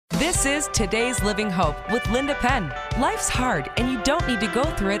This is Today's Living Hope with Linda Penn. Life's hard and you don't need to go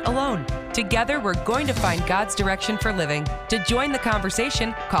through it alone. Together, we're going to find God's direction for living. To join the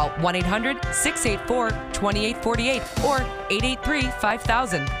conversation, call 1-800-684-2848 or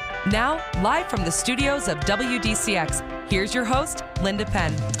 883-5000. Now, live from the studios of WDCX, here's your host, Linda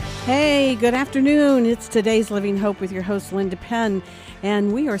Penn. Hey, good afternoon. It's Today's Living Hope with your host, Linda Penn.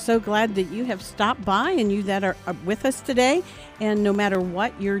 And we are so glad that you have stopped by and you that are with us today. And no matter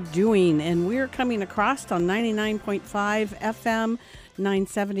what you're doing, and we're coming across on 99.5 FM,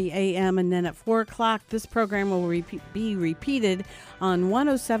 970 AM, and then at 4 o'clock, this program will be repeated on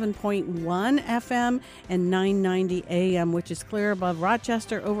 107.1 FM and 990 AM, which is clear above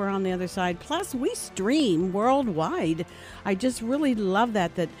Rochester over on the other side. Plus, we stream worldwide. I just really love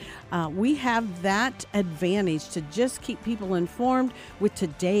that we have that advantage to just keep people informed with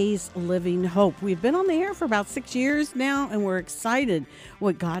Today's Living Hope. We've been on the air for about 6 years now, and we're excited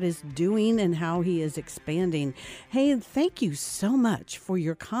what God is doing and how He is expanding. Hey, and thank you so much for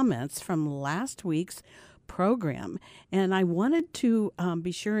your comments from last week's program. And I wanted to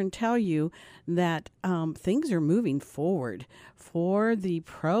be sure and tell you that things are moving forward for the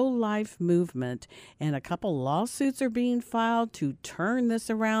pro-life movement, and a couple lawsuits are being filed to turn this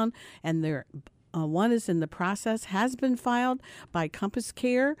around, and one is in the process, has been filed by Compass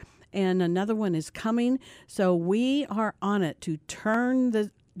Care, and another one is coming. So we are on it to turn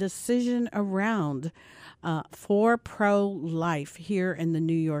the decision around for pro-life here in the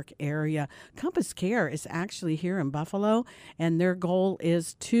New York area. Compass Care is actually here in Buffalo, and their goal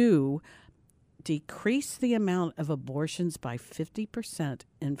is to decrease the amount of abortions by 50%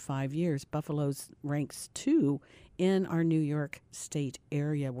 in 5 years. Buffalo's ranks 2 in our New York State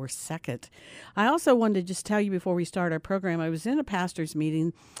area. We're second. I also wanted to just tell you before we start our program, I was in a pastor's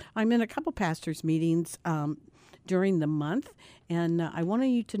meeting. I'm in a couple pastors' meetings during the month, and I wanted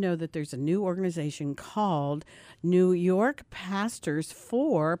you to know that there's a new organization called New York Pastors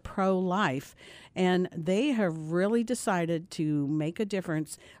for Pro-Life, and they have really decided to make a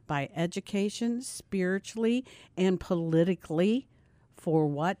difference by education, spiritually, and politically for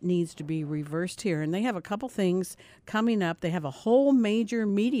what needs to be reversed here. And they have a couple things coming up. They have a whole major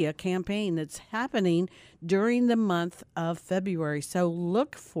media campaign that's happening during the month of February. So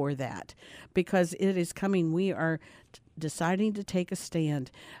look for that because it is coming. We are deciding to take a stand.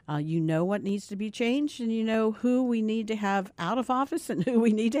 You know what needs to be changed, and you know who we need to have out of office and who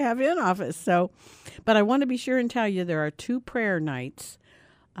we need to have in office. But I want to be sure and tell you there are 2 prayer nights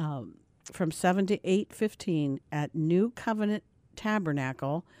from 7 to 8:15 at New Covenant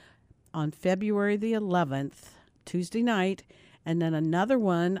Tabernacle on February the 11th, Tuesday night, and then another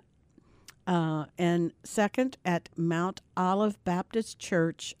one and second at Mount Olive Baptist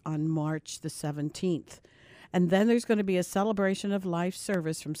Church on March the 17th. And then there's going to be a celebration of life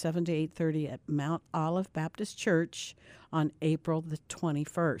service from 7 to 8:30 at Mount Olive Baptist Church on April the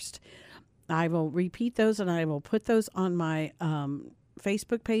 21st. I will repeat those, and I will put those on my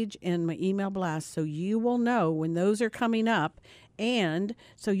Facebook page and my email blast so you will know when those are coming up, and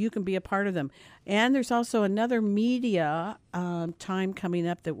so you can be a part of them. And there's also another media time coming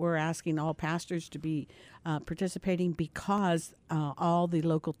up that we're asking all pastors to be participating because all the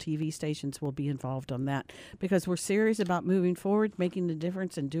local TV stations will be involved on that because we're serious about moving forward, making the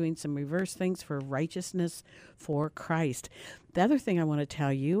difference, and doing some reverse things for righteousness for Christ. The other thing I want to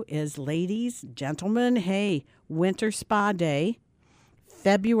tell you is, ladies, gentlemen, hey, Winter Spa Day,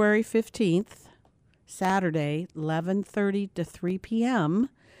 February 15th, Saturday, 11:30 to 3 p.m.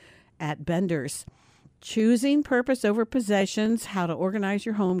 at Bender's. Choosing purpose over possessions, how to organize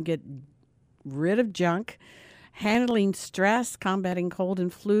your home, get rid of junk, handling stress, combating cold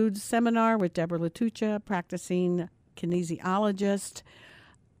and flu seminar with Deborah Latucha, practicing kinesiologist.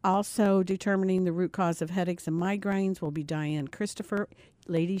 Also determining the root cause of headaches and migraines will be Diane Christopher.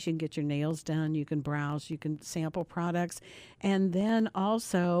 Ladies, you can get your nails done, you can browse, you can sample products. And then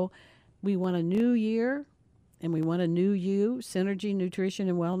also, we want a new year and we want a new you. Synergy Nutrition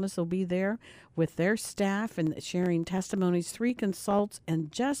and Wellness will be there with their staff and sharing testimonies, 3 consults,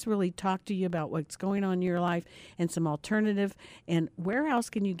 and just really talk to you about what's going on in your life and some alternative. And where else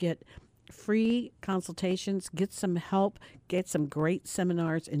can you get free consultations, get some help, get some great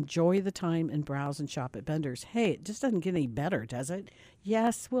seminars, enjoy the time, and browse and shop at Bender's. Hey, it just doesn't get any better, does it?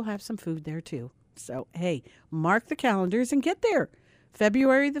 Yes, we'll have some food there too. So, hey, mark the calendars and get there.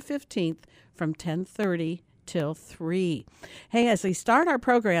 February the 15th from 10:30 till 3. Hey, as we start our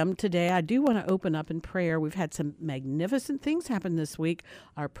program today, I do want to open up in prayer. We've had some magnificent things happen this week.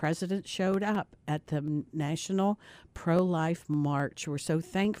 Our president showed up at the National Pro-Life March. We're so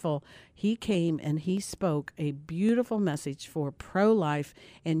thankful he came and he spoke a beautiful message for pro-life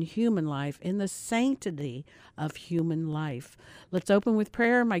and human life in the sanctity of human life. Let's open with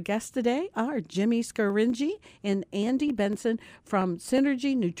prayer. My guests today are Jimmy Scaringi and Andy Benson from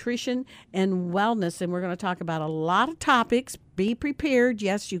Synergy Nutrition and Wellness, and we're going to talk about a lot of topics. Be prepared.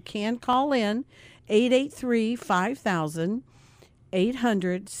 Yes, you can call in 883-5000,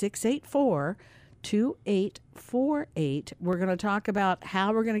 800-684-2848. We're going to talk about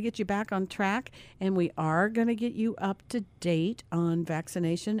how we're going to get you back on track, and we are going to get you up to date on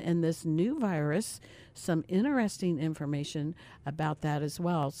vaccination and this new virus. Some interesting information about that as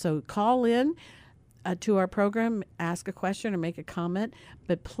well. So call in to our program, ask a question or make a comment,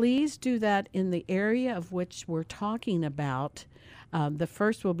 but please do that in the area of which we're talking about. The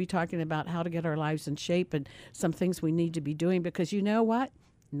first, we'll be talking about how to get our lives in shape and some things we need to be doing, because you know what?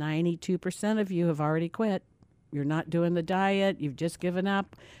 92% of you have already quit. You're not doing the diet. You've just given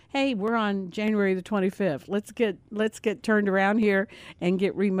up. Hey, we're on January the 25th. Let's get turned around here and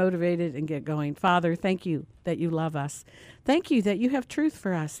get remotivated and get going. Father, thank you that you love us. Thank you that you have truth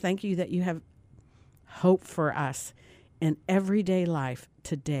for us. Thank you that you have hope for us in everyday life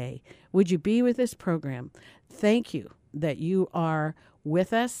today. Would you be with this program? Thank you that you are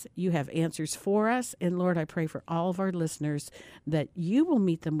with us. You have answers for us. And Lord, I pray for all of our listeners that you will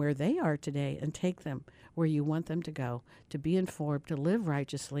meet them where they are today and take them where you want them to go, to be informed, to live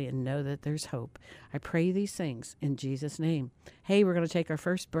righteously, and know that there's hope. I pray these things in Jesus' name. Hey, we're going to take our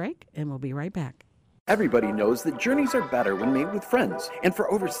first break, and we'll be right back. Everybody knows that journeys are better when made with friends. And for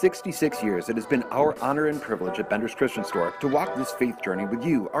over 66 years, it has been our honor and privilege at Bender's Christian Store to walk this faith journey with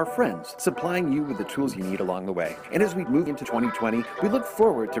you, our friends, supplying you with the tools you need along the way. And as we move into 2020, we look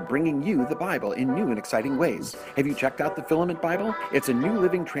forward to bringing you the Bible in new and exciting ways. Have you checked out the Filament Bible? It's a New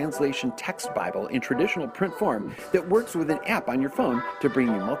Living Translation text Bible in traditional print form that works with an app on your phone to bring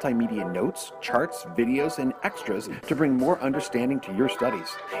you multimedia notes, charts, videos, and extras to bring more understanding to your studies.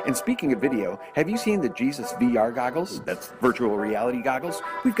 And speaking of video, have you seen the Jesus VR goggles? That's virtual reality goggles.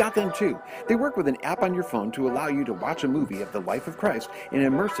 We've got them too. They work with an app on your phone to allow you to watch a movie of the life of Christ in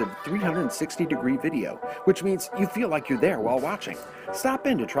an immersive 360-degree video, which means you feel like you're there while watching. Stop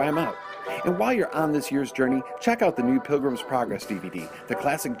in to try them out. And while you're on this year's journey, check out the new Pilgrim's Progress DVD, the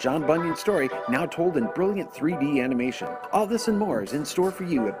classic John Bunyan story now told in brilliant 3D animation. All this and more is in store for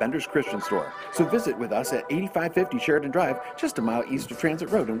you at Bender's Christian Store. So visit with us at 8550 Sheridan Drive, just a mile east of Transit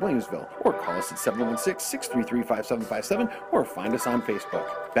Road in Williamsville, or call us at 716-633-5757, or find us on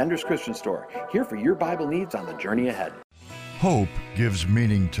Facebook. Bender's Christian Store, here for your Bible needs on the journey ahead. Hope gives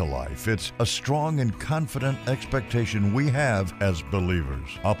meaning to life. It's a strong and confident expectation we have as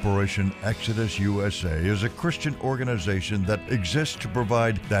believers. Operation Exodus USA is a Christian organization that exists to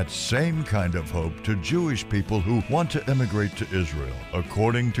provide that same kind of hope to Jewish people who want to immigrate to Israel.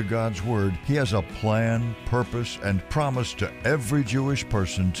 According to God's Word, He has a plan, purpose, and promise to every Jewish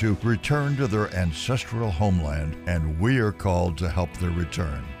person to return to their ancestral homeland, and we are called to help their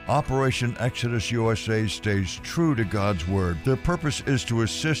return. Operation Exodus USA stays true to God's Word. Their purpose is to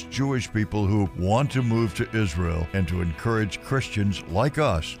assist Jewish people who want to move to Israel and to encourage Christians like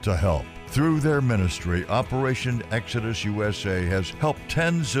us to help. Through their ministry, Operation Exodus USA has helped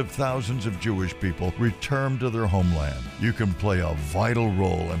tens of thousands of Jewish people return to their homeland. You can play a vital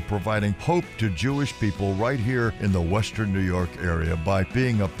role in providing hope to Jewish people right here in the Western New York area by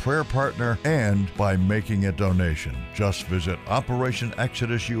being a prayer partner and by making a donation. Just visit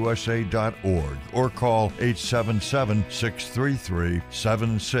OperationExodusUSA.org or call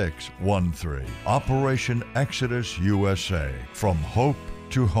 877-633-7613. Operation Exodus USA, from hope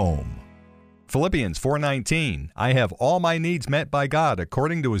to home. Philippians 4:19, I have all my needs met by God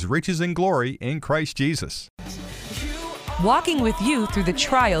according to His riches and glory in Christ Jesus. Walking with you through the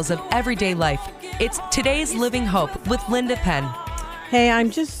trials of everyday life. It's Today's Living Hope with Linda Penn. Hey,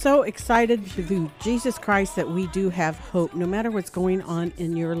 I'm just so excited through Jesus Christ that we do have hope no matter what's going on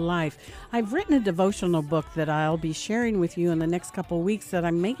in your life. I've written a devotional book that I'll be sharing with you in the next couple of weeks that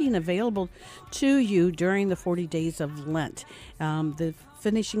I'm making available to you during the 40 days of Lent. The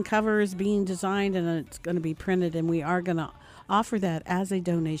finishing cover is being designed and it's going to be printed, and we are going to offer that as a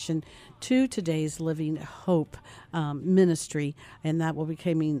donation to Today's Living Hope ministry, and that will be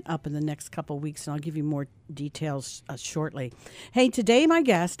coming up in the next couple of weeks, and I'll give you more details shortly. Hey, today my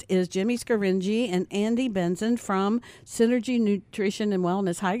guest is Jimmy Scaringi and Andy Benson from Synergy Nutrition and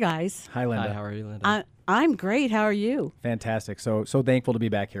Wellness. Hi, guys. Hi, Linda. Hi, how are you, Linda? I'm great. How are you? Fantastic. So thankful to be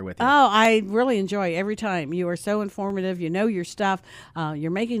back here with you. Oh, I really enjoy every time. You are so informative. You know your stuff.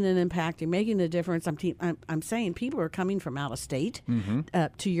 You're making an impact. You're making a difference. I'm saying people are coming from out of state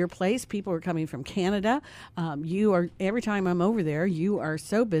to your place. People are coming from Canada. You are, every time I'm over there, you are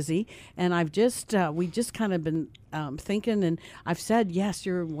so busy. And we just kind of been thinking, and I've said, yes,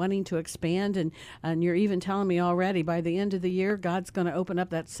 you're wanting to expand, and you're even telling me already by the end of the year, God's going to open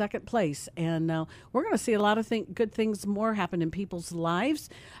up that second place. And we're going to see a lot of good things more happen in people's lives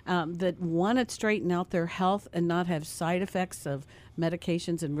that want to straighten out their health and not have side effects of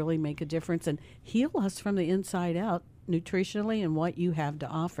medications and really make a difference and heal us from the inside out nutritionally and what you have to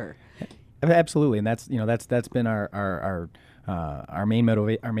offer. Absolutely, and that's been our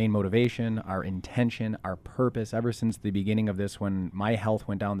main motivation, our intention, our purpose ever since the beginning of this, when my health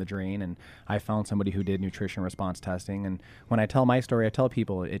went down the drain and I found somebody who did nutrition response testing. And when I tell my story, I tell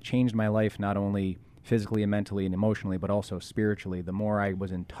people it changed my life not only physically and mentally and emotionally, but also spiritually. The more I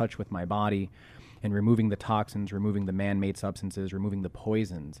was in touch with my body and removing the toxins, removing the man-made substances, removing the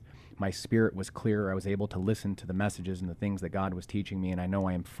poisons, my spirit was clearer. I was able to listen to the messages and the things that God was teaching me, and I know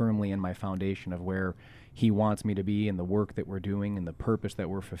I am firmly in my foundation of where He wants me to be and the work that we're doing and the purpose that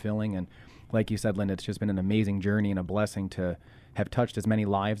we're fulfilling. And like you said, Linda, it's just been an amazing journey and a blessing to have touched as many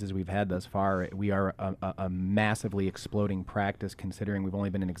lives as we've had thus far. We are a massively exploding practice, considering we've only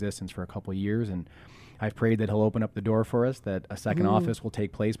been in existence for a couple of years, and I've prayed that He'll open up the door for us, that a second office will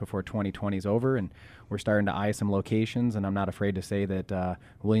take place before 2020 is over, and we're starting to eye some locations. And I'm not afraid to say that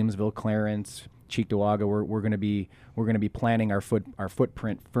Williamsville, Clarence, Cheektowaga, we're going to be planning our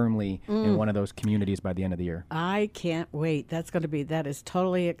footprint firmly in one of those communities by the end of the year. I can't wait. That is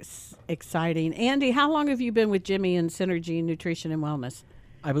totally exciting. Andy, how long have you been with Jimmy in Synergy Nutrition and Wellness?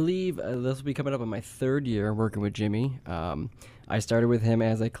 I believe this will be coming up on my third year working with Jimmy. I started with him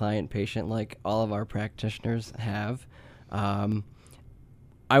as a client-patient, like all of our practitioners have.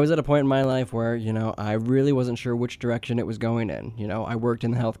 I was at a point in my life where, I really wasn't sure which direction it was going in. I worked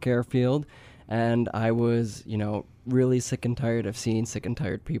in the healthcare field, and I was, really sick and tired of seeing sick and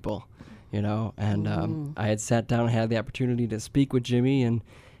tired people, and I had sat down and had the opportunity to speak with Jimmy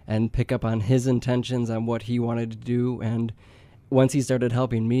and pick up on his intentions on what he wanted to do. And once he started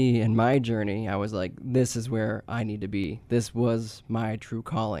helping me in my journey, I was like, this is where I need to be. This was my true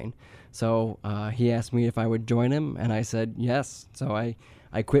calling. So he asked me if I would join him, and I said yes. So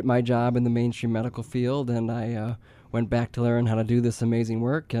I quit my job in the mainstream medical field, and I went back to learn how to do this amazing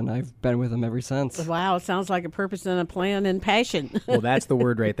work, and I've been with him ever since. Wow, it sounds like a purpose and a plan and passion. Well, that's the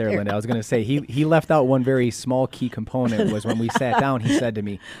word right there, Linda. I was going to say, he left out one very small key component, was when we sat down, he said to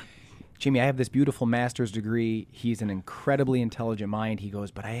me, Jimmy, I have this beautiful master's degree. He's an incredibly intelligent mind. He goes,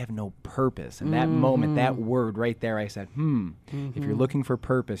 but I have no purpose. And that moment, that word right there, I said, if you're looking for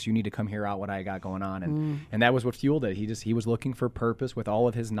purpose, you need to come hear out what I got going on. And that was what fueled it. He was looking for purpose with all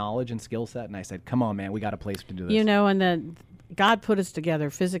of his knowledge and skill set. And I said, come on, man, we got a place to do this. And then God put us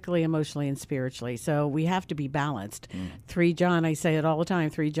together physically, emotionally, and spiritually. So we have to be balanced. 3 John, I say it all the time,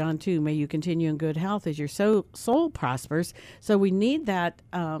 3 John 2, may you continue in good health as your soul prospers. So we need that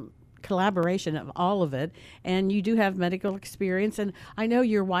collaboration of all of it. And you do have medical experience. And I know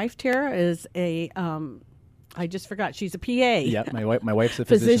your wife, Tara, is I just forgot, she's a PA. Yeah, my wife's a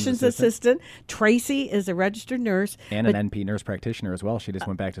physician's assistant. Tracy is a registered nurse. And an NP, nurse practitioner as well. She just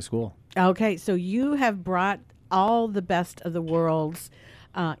went back to school. Okay, so you have brought all the best of the world's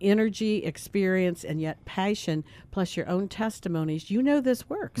energy, experience, and yet passion, plus your own testimonies. You know this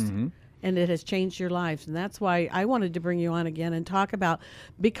works. And it has changed your lives. And that's why I wanted to bring you on again and talk about,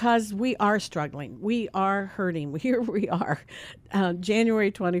 because we are struggling. We are hurting. Here we are,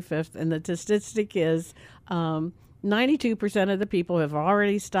 January 25th, and the statistic is 92% of the people have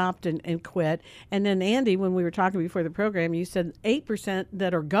already stopped and quit. And then, Andy, when we were talking before the program, you said 8%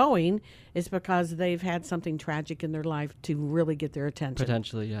 that are going is because they've had something tragic in their life to really get their attention.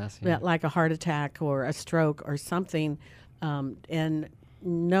 Potentially, yes. Yeah. Like a heart attack or a stroke or something. And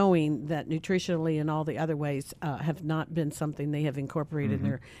knowing that nutritionally and all the other ways have not been something they have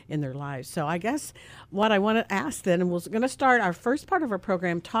incorporated in their lives. So I guess what I want to ask then, and we're going to start our first part of our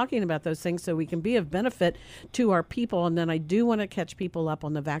program talking about those things so we can be of benefit to our people. And then I do want to catch people up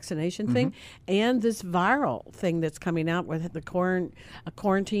on the vaccination thing and this viral thing that's coming out with the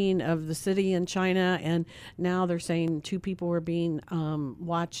quarantine of the city in China. And now they're saying 2 people were being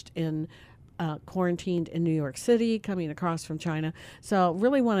watched in quarantined in New York City, coming across from China. So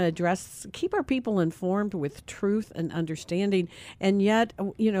really want to keep our people informed with truth and understanding. And yet,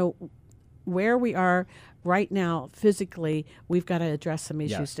 where we are right now physically, we've got to address some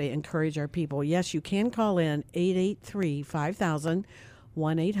issues to encourage our people. Yes, you can call in 883-5000.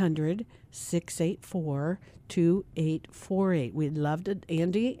 1-800-684-2848. We'd love to,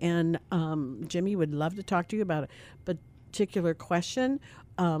 Andy and Jimmy would love to talk to you about a particular question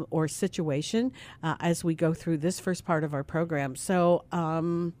or situation as we go through this first part of our program. So,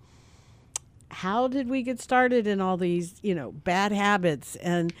 how did we get started in all these, bad habits,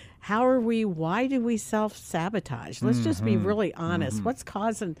 and why do we self-sabotage? Let's just be really honest. What's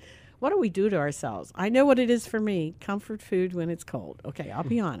causing, what do we do to ourselves? I know what it is for me, comfort food when it's cold. Okay, I'll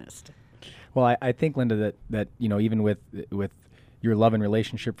be honest. Well, I think, Linda, that even with your love and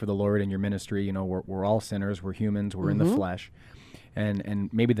relationship for the Lord and your ministry, we're all sinners, we're humans, we're in the flesh. And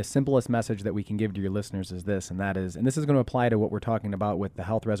maybe the simplest message that we can give to your listeners is this, and this is going to apply to what we're talking about with the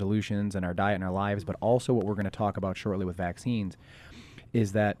health resolutions and our diet and our lives, but also what we're going to talk about shortly with vaccines,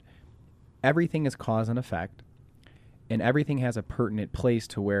 is that everything is cause and effect, and everything has a pertinent place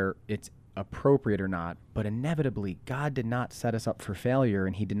to where it's appropriate or not, but inevitably, God did not set us up for failure,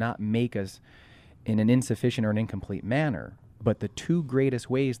 and he did not make us in an insufficient or an incomplete manner. But the two greatest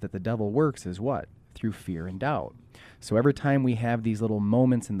ways that the devil works is what? Through fear and doubt. So every time we have these little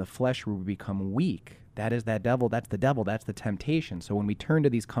moments in the flesh where we become weak, that's the devil, that's the temptation. So when we turn to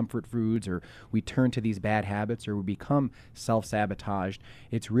these comfort foods, or we turn to these bad habits, or we become self-sabotaged,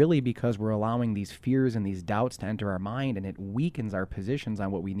 it's really because we're allowing these fears and these doubts to enter our mind, and it weakens our positions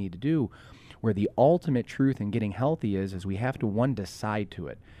on what we need to do. Where the ultimate truth in getting healthy is we have to, decide to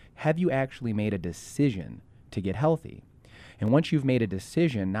it. Have you actually made a decision to get healthy? And once you've made a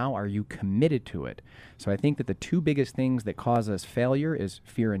decision, now are you committed to it? So I think that the two biggest things that cause us failure is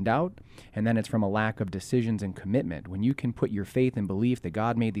fear and doubt, and then it's from a lack of decisions and commitment. When you can put your faith and belief that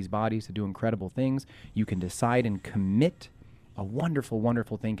God made these bodies to do incredible things, you can decide and commit. A wonderful,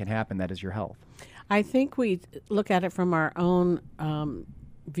 wonderful thing can happen, that is your health. I think we look at it from our own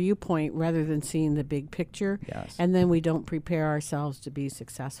viewpoint rather than seeing the big picture. Yes. And then we don't prepare ourselves to be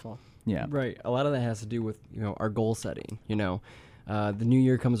successful. Yeah. Right. A lot of that has to do with, our goal setting. The new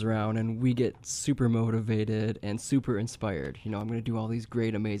year comes around and we get super motivated and super inspired. I'm going to do all these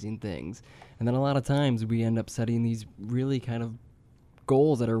great, amazing things. And then a lot of times we end up setting these really kind of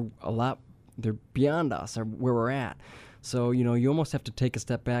goals that are they're beyond us or where we're at. So, you almost have to take a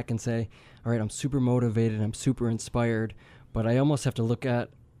step back and say, all right, I'm super motivated, I'm super inspired, but I almost have to look at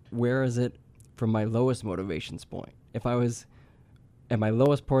where is it from my lowest motivations point. If I was at my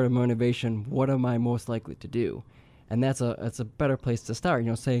lowest point of motivation, what am I most likely to do? And that's a better place to start.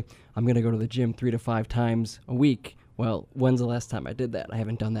 Say I'm going to go to the gym 3 to 5 times a week. Well, when's the last time I did that? I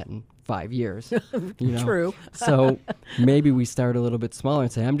haven't done that in 5 years. True. So maybe we start a little bit smaller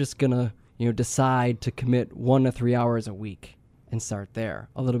and say, I'm just going to, decide to commit 1 to 3 hours a week and start there.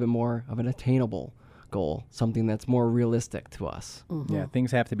 A little bit more of an attainable goal, something that's more realistic to us. Mm-hmm. Yeah,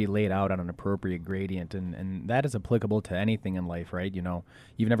 things have to be laid out on an appropriate gradient, and that is applicable to anything in life, right? You've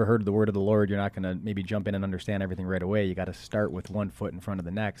never heard the word of the Lord, you're not going to maybe jump in and understand everything right away. You got to start with one foot in front of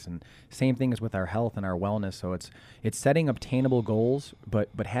the next, and same thing is with our health and our wellness. So it's setting obtainable goals, but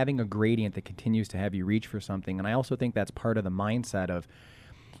having a gradient that continues to have you reach for something. And I also think that's part of the mindset of,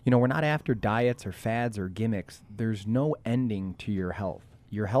 we're not after diets or fads or gimmicks. There's no ending to your health.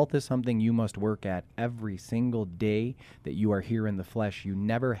 Your health is something you must work at every single day that you are here in the flesh. You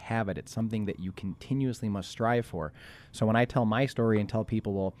never have it. It's something that you continuously must strive for. So when I tell my story and tell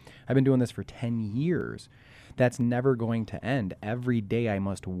people, well, I've been doing this for 10 years, that's never going to end. Every day I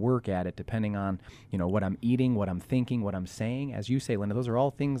must work at it, depending on, what I'm eating, what I'm thinking, what I'm saying. As you say, Linda, those are all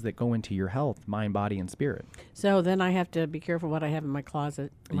things that go into your health, mind, body, and spirit. So then I have to be careful what I have in my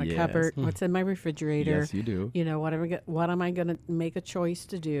closet, my cupboard, what's in my refrigerator. Yes, you do. What am I going to make a choice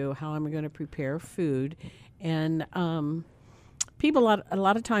to do? How am I going to prepare food? And people, a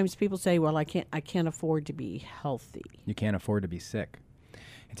lot of times people say, well, I can't afford to be healthy. You can't afford to be sick.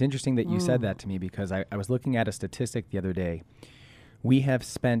 It's interesting that you said that to me, because I was looking at a statistic the other day. We have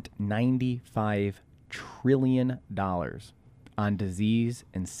spent $95 trillion on disease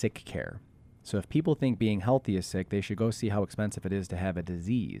and sick care. So if people think being healthy is sick, they should go see how expensive it is to have a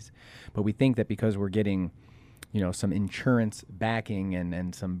disease. But we think that because we're getting, some insurance backing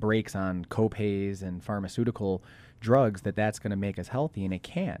and some breaks on copays and pharmaceutical drugs, that's going to make us healthy, and it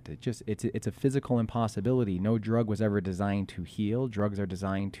can't. It's a physical impossibility. No drug was ever designed to heal. Drugs are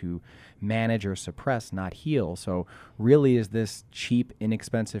designed to manage or suppress, not heal. So really, is this cheap,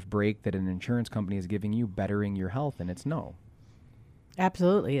 inexpensive break that an insurance company is giving you bettering your health? And it's no.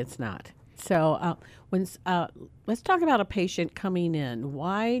 Absolutely, it's not. So let's talk about a patient coming in.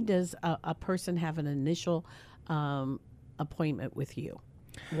 Why does a person have an initial appointment with you?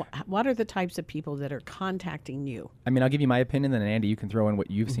 What are the types of people that are contacting you? I mean, I'll give you my opinion, then Andy, you can throw in what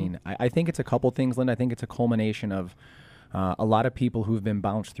you've seen. I think it's a couple things, Linda. I think it's a culmination of A lot of people who've been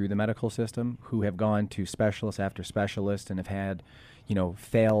bounced through the medical system, who have gone to specialist after specialist and have had,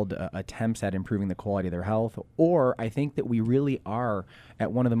 failed attempts at improving the quality of their health. Or I think that we really are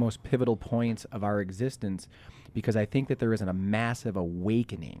at one of the most pivotal points of our existence, because I think that there is a massive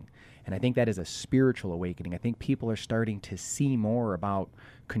awakening. And I think that is a spiritual awakening. I think people are starting to see more about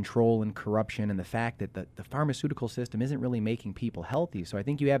control and corruption and the fact that the pharmaceutical system isn't really making people healthy. So I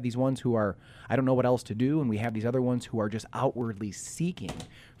think you have these ones who are, I don't know what else to do, and we have these other ones who are just outwardly seeking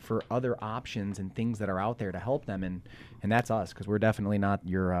for other options and things that are out there to help them. And that's us, because we're definitely not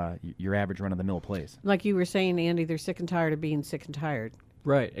your average run-of-the-mill place. Like you were saying, Andy, they're sick and tired of being sick and tired.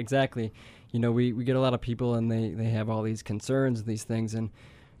 Right, exactly. We get a lot of people, and they have all these concerns and these things, and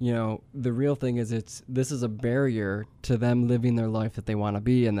the real thing is this is a barrier to them living their life that they want to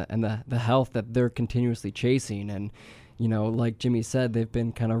be, and the health that they're continuously chasing. And like Jimmy said, they've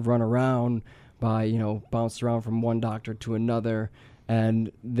been kind of run around by bounced around from one doctor to another,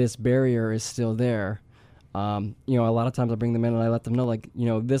 and this barrier is still there. A lot of times I bring them in and I let them know,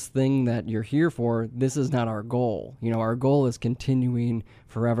 this thing that you're here for, this is not our goal. Our goal is continuing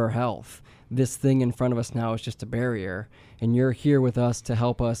forever health. This thing in front of us now is just a barrier, and you're here with us to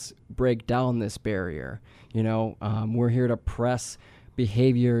help us break down this barrier. We're here to press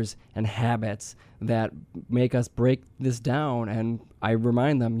behaviors and habits that make us break this down. And I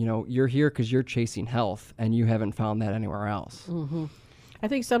remind them, you're here because you're chasing health, and you haven't found that anywhere else. Mm-hmm. I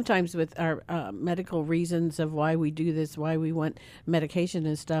think sometimes with our medical reasons of why we do this, why we want medication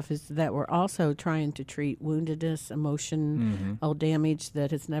and stuff, is that we're also trying to treat woundedness, emotional damage that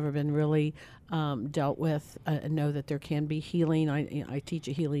has never been really dealt with. I know that there can be healing. I teach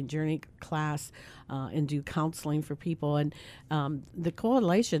a healing journey class and do counseling for people. And the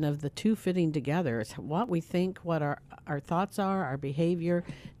correlation of the two fitting together is what we think, what our thoughts are, our behavior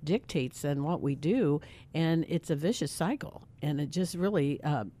dictates and what we do. And it's a vicious cycle. And it just really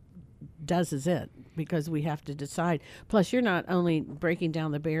does is it, because we have to decide. Plus, you're not only breaking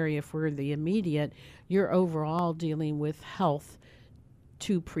down the barrier for the immediate, you're overall dealing with health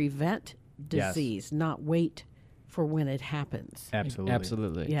to prevent disease, not wait for when it happens.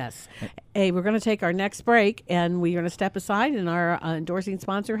 Absolutely. Yes. Hey, we're going to take our next break, and we're going to step aside, and our endorsing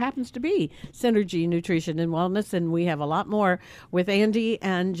sponsor happens to be Synergy Nutrition and Wellness, and we have a lot more with Andy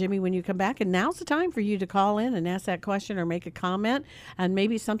and Jimmy when you come back. And now's the time for you to call in and ask that question or make a comment, and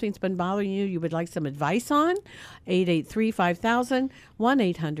maybe something's been bothering you would like some advice on. 883-5000,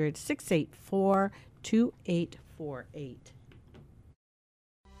 1-800-684-2848.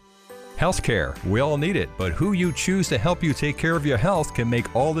 Healthcare. We all need it, but who you choose to help you take care of your health can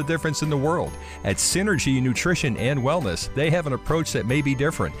make all the difference in the world. At Synergy Nutrition and Wellness, they have an approach that may be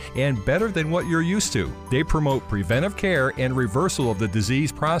different and better than what you're used to. They promote preventive care and reversal of the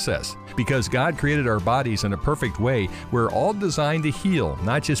disease process. Because God created our bodies in a perfect way, we're all designed to heal,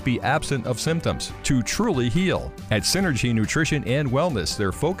 not just be absent of symptoms, to truly heal. At Synergy Nutrition and Wellness,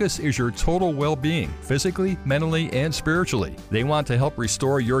 their focus is your total well-being, physically, mentally, and spiritually. They want to help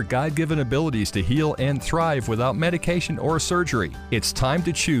restore your God-given abilities to heal and thrive without medication or surgery. It's time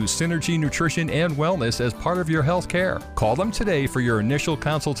to choose Synergy Nutrition and Wellness as part of your health care. Call them today for your initial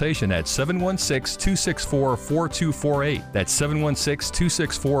consultation at 716-264-4248. That's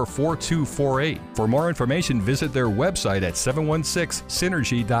 716-264-4248. For more information, visit their website at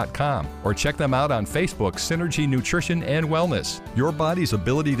 716synergy.com or check them out on Facebook, Synergy Nutrition and Wellness. Your body's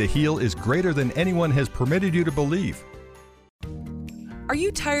ability to heal is greater than anyone has permitted you to believe. Are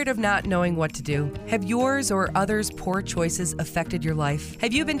you tired of not knowing what to do? Have yours or others' poor choices affected your life?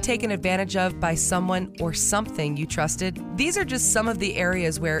 Have you been taken advantage of by someone or something you trusted? These are just some of the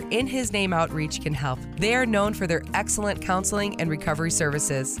areas where In His Name Outreach can help. They are known for their excellent counseling and recovery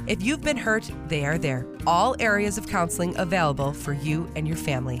services. If you've been hurt, they are there. All areas of counseling available for you and your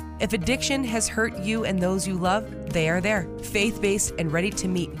family. If addiction has hurt you and those you love, they are there. Faith-based and ready to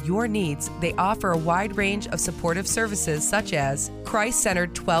meet your needs, they offer a wide range of supportive services such as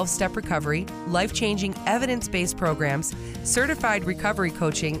Christ-centered 12-step recovery, life-changing evidence-based programs, certified recovery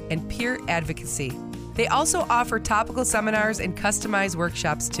coaching, and peer advocacy. They also offer topical seminars and customized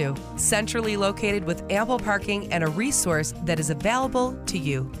workshops too. Centrally located with ample parking and a resource that is available to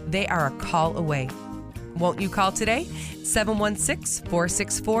you. They are a call away. Won't you call today?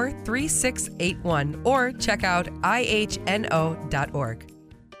 716-464-3681 or check out ihno.org.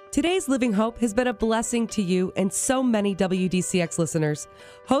 Today's Living Hope has been a blessing to you and so many WDCX listeners.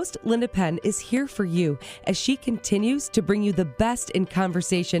 Host Linda Penn is here for you as she continues to bring you the best in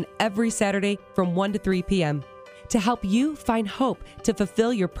conversation every Saturday from 1 to 3 p.m. to help you find hope to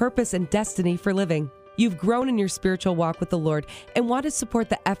fulfill your purpose and destiny for living. You've grown in your spiritual walk with the Lord and want to support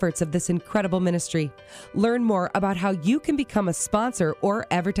the efforts of this incredible ministry. Learn more about how you can become a sponsor or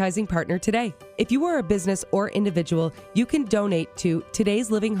advertising partner today. If you are a business or individual, you can donate to Today's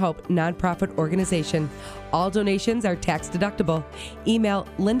Living Hope nonprofit organization. All donations are tax deductible. Email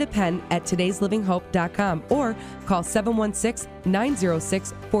Linda Penn at todayslivinghope.com or call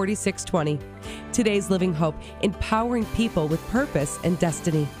 716-906-4620. Today's Living Hope, empowering people with purpose and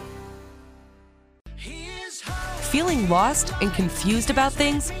destiny. Feeling lost and confused about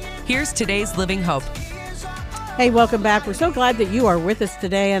things? Here's Today's Living Hope. Hey, welcome back. We're so glad that you are with us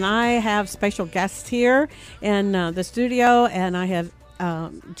today, and I have special guests here in the studio, and I have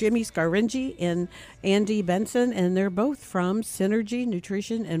Jimmy Scaringi and Andy Benson, and they're both from Synergy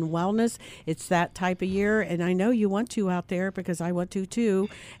Nutrition and Wellness. It's that type of year, and I know you want to out there because I want to too,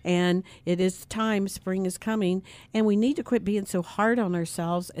 and it is time. Spring is coming, and we need to quit being so hard on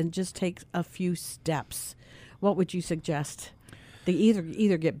ourselves and just take a few steps. What would you suggest? They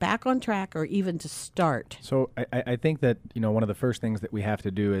either get back on track or even to start. So I think that, one of the first things that we have to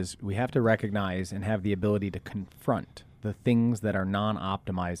do is we have to recognize and have the ability to confront the things that are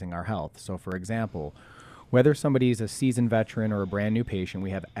non-optimizing our health. So for example, whether somebody's a seasoned veteran or a brand new patient, we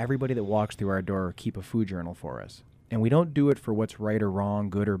have everybody that walks through our door keep a food journal for us. And we don't do it for what's right or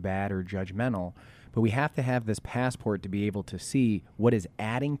wrong, good or bad or judgmental, but we have to have this passport to be able to see what is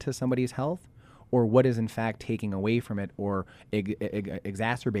adding to somebody's health or what is in fact taking away from it or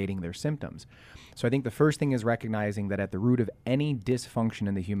exacerbating their symptoms. So I think the first thing is recognizing that at the root of any dysfunction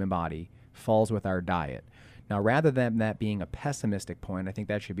in the human body falls with our diet. Now, rather than that being a pessimistic point, I think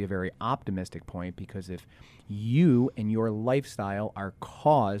that should be a very optimistic point, because if you and your lifestyle are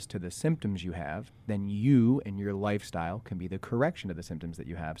cause to the symptoms you have, then you and your lifestyle can be the correction to the symptoms that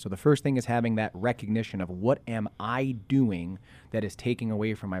you have. So the first thing is having that recognition of what am I doing that is taking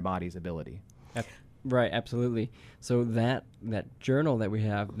away from my body's ability. Right, absolutely. So that journal that we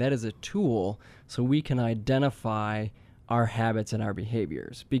have, that is a tool so we can identify our habits and our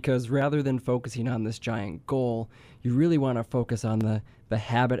behaviors. Because rather than focusing on this giant goal, you really want to focus on the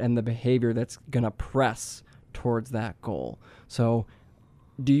habit and the behavior that's going to press towards that goal. So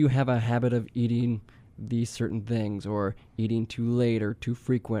do you have a habit of eating these certain things, or eating too late or too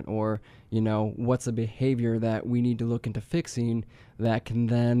frequent, or, what's a behavior that we need to look into fixing that can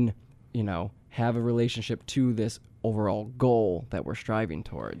then, have a relationship to this overall goal that we're striving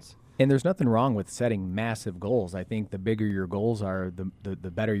towards. And there's nothing wrong with setting massive goals. I think the bigger your goals are, the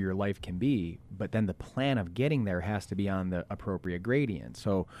better your life can be. But then the plan of getting there has to be on the appropriate gradient.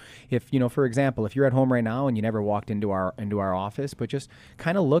 So if, for example, if you're at home right now and you never walked into our office, but just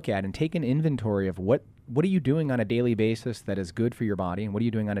kind of look at and take an inventory of what are you doing on a daily basis that is good for your body, and what are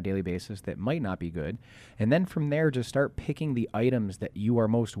you doing on a daily basis that might not be good? And then from there, just start picking the items that you are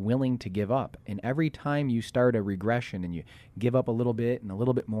most willing to give up. And every time you start a regression and you give up a little bit and a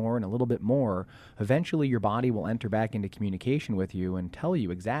little bit more and a little bit more, eventually your body will enter back into communication with you and tell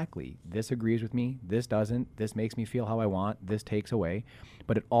you exactly, this agrees with me, this doesn't, this makes me feel how I want, this takes away.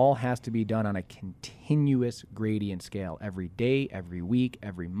 But it all has to be done on a continuous gradient scale. Every day, every week,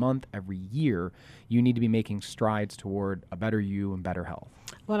 every month, every year, you need to be making strides toward a better you and better health.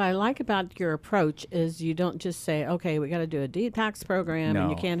 What I like about your approach is you don't just say, okay, we got to do a detox program,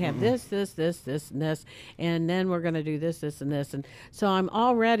 and you can't have this, and this, and then we're going to do this, and this. And so I'm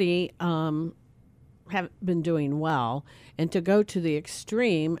already have been doing well. And to go to the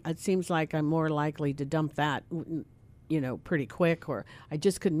extreme, it seems like I'm more likely to dump that pretty quick, or I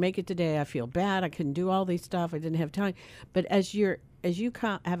just couldn't make it today. I feel bad. I couldn't do all these stuff. I didn't have time. But as you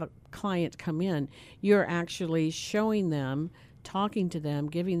have a client come in, you're actually showing them, talking to them,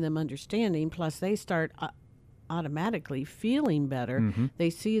 giving them understanding, plus they start automatically feeling better. Mm-hmm.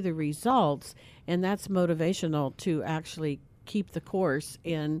 They see the results, and that's motivational to actually keep the course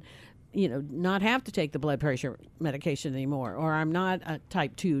and not have to take the blood pressure medication anymore, or I'm not a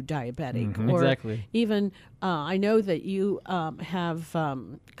type 2 diabetic. Mm-hmm. Or exactly. Even I know that you have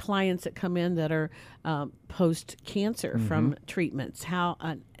clients that come in that are post-cancer mm-hmm. from treatments. How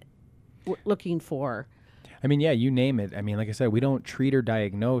looking for... I mean, yeah, you name it. I mean, like I said, we don't treat or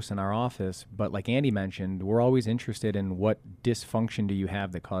diagnose in our office, but like Andy mentioned, we're always interested in what dysfunction do you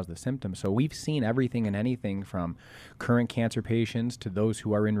have that caused the symptoms. So we've seen everything and anything from current cancer patients to those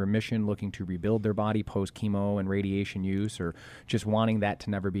who are in remission looking to rebuild their body post-chemo and radiation use, or just wanting that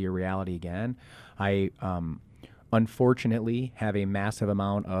to never be a reality again. I unfortunately have a massive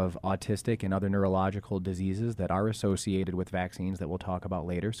amount of autistic and other neurological diseases that are associated with vaccines that we'll talk about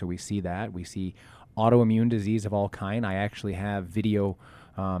later. So we see that. We see autoimmune disease of all kind. I actually have video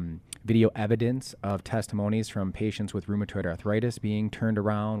video evidence of testimonies from patients with rheumatoid arthritis being turned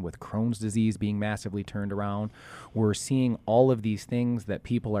around, with Crohn's disease being massively turned around. We're seeing all of these things that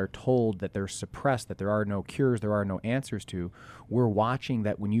people are told that they're suppressed, that there are no cures, there are no answers to. We're watching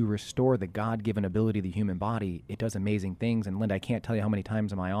that when you restore the God-given ability of the human body, it does amazing things. And Linda, I can't tell you how many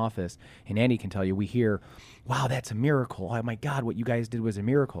times in my office, and Andy can tell you, we hear, wow, that's a miracle. Oh my God, what you guys did was a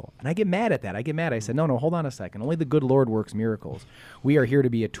miracle. And I get mad at that. I said, no, hold on a second. Only the good Lord works miracles. We are here to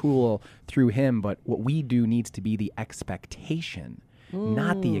be a tool through him, but what we do needs to be the expectation,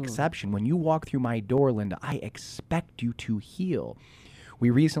 not the exception. When you walk through my door, Linda, I expect you to heal. We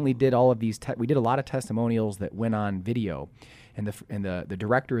recently did all of these, we did a lot of testimonials that went on video, and the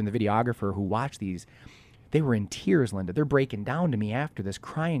director and the videographer who watched these, they were in tears, Linda. They're breaking down to me after this,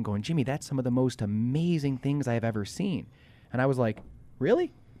 crying, going, Jimmy, that's some of the most amazing things I've ever seen. And I was like,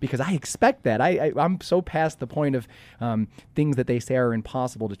 really? Because I expect that. I'm so past the point of things that they say are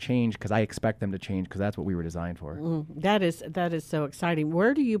impossible to change, because I expect them to change, because that's what we were designed for. That is so exciting.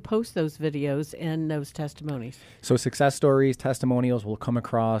 Where do you post those videos and those testimonies? So success stories, testimonials will come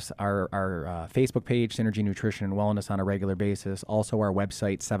across our Facebook page, Synergy Nutrition and Wellness, on a regular basis. Also our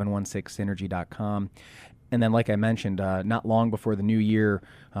website, 716synergy.com. And then, like I mentioned, not long before the new year,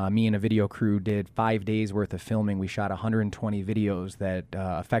 me and a video crew did 5 days worth of filming. We shot 120 videos that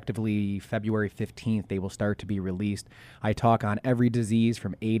effectively February 15th, they will start to be released. I talk on every disease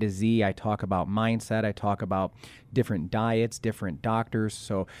from A to Z. I talk about mindset. I talk about different diets, different doctors.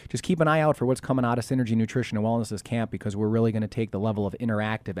 So just keep an eye out for what's coming out of Synergy Nutrition and Wellness camp, because we're really going to take the level of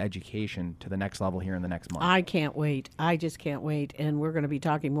interactive education to the next level here in the next month. I can't wait. I just can't wait. And we're going to be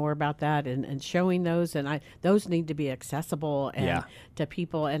talking more about that and showing those. And those need to be accessible to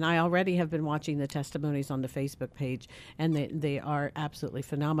people. And I already have been watching the testimonies on the Facebook page, and they are absolutely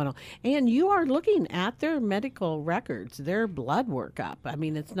phenomenal. And you are looking at their medical records, their blood workup. I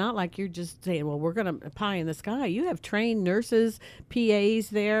mean, it's not like you're just saying, well, we're going to pie in the sky. You have trained nurses, PAs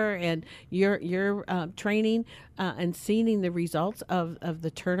there, and you're training and seeing the results of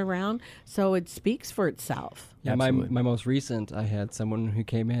the turnaround. So it speaks for itself. Yeah, my most recent, I had someone who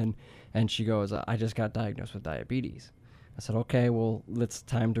came in, and she goes, I just got diagnosed with diabetes. I said, okay, well, it's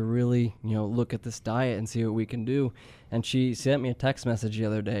time to really, look at this diet and see what we can do. And she sent me a text message the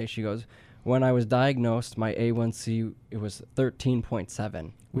other day. She goes, when I was diagnosed, my A1C, it was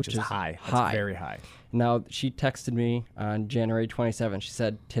 13.7, which is high. That's very high. Now, she texted me on January 27th. She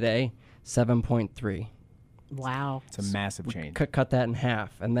said, today, 7.3. Wow. It's a massive change. Cut that in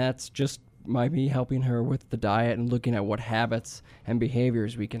half. And that's just me helping her with the diet and looking at what habits and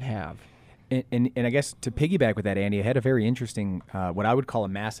behaviors we can have. And I guess to piggyback with that, Andy, I had a very interesting, what I would call a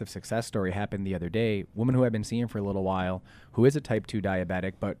massive success story happen the other day. Woman who I've been seeing for a little while, who is a type 2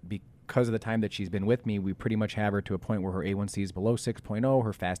 diabetic, but because of the time that she's been with me, we pretty much have her to a point where her A1C is below 6.0,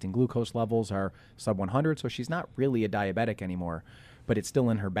 her fasting glucose levels are sub 100, so she's not really a diabetic anymore, but it's still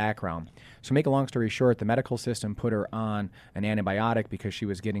in her background. So make a long story short, the medical system put her on an antibiotic because she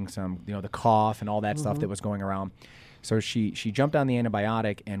was getting some, the cough and all that stuff that was going around. So she jumped on the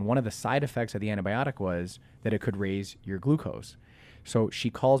antibiotic, and one of the side effects of the antibiotic was that it could raise your glucose. So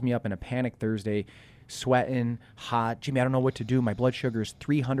she calls me up in a panic Thursday, sweating, hot. Jimmy, I don't know what to do. My blood sugar is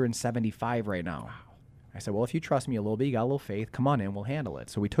 375 right now. Wow. I said, well, if you trust me a little bit, you got a little faith, come on in, we'll handle it.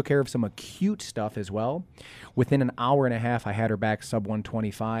 So we took care of some acute stuff as well. Within an hour and a half, I had her back sub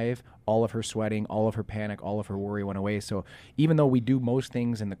 125. All of her sweating, all of her panic, all of her worry went away. So even though we do most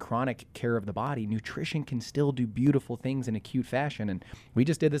things in the chronic care of the body, nutrition can still do beautiful things in acute fashion. And we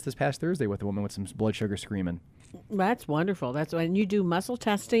just did this past Thursday with a woman with some blood sugar screaming. That's wonderful. That's when you do muscle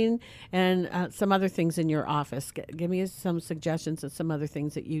testing and some other things in your office. Give me some suggestions of some other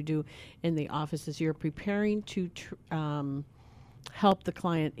things that you do in the office as you're preparing to help the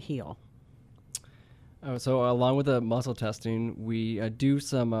client heal. So along with the muscle testing, we do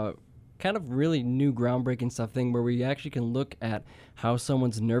some kind of really new groundbreaking stuff where we actually can look at how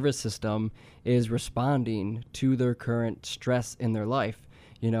someone's nervous system is responding to their current stress in their life.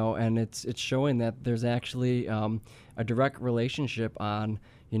 And it's showing that there's actually a direct relationship on,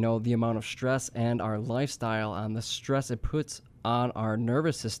 the amount of stress and our lifestyle, on the stress it puts on our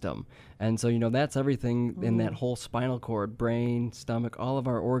nervous system. And so, that's everything in that whole spinal cord, brain, stomach, all of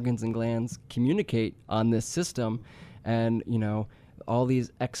our organs and glands communicate on this system. And, all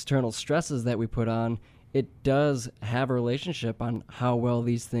these external stresses that we put on, it does have a relationship on how well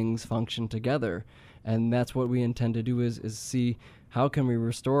these things function together. And that's what we intend to do is see how can we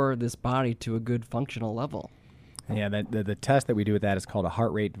restore this body to a good functional level. Yeah, the test that we do with that is called a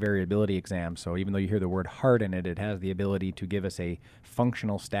heart rate variability exam. So even though you hear the word heart in it, it has the ability to give us a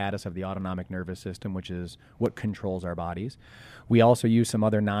functional status of the autonomic nervous system, which is what controls our bodies. We also use some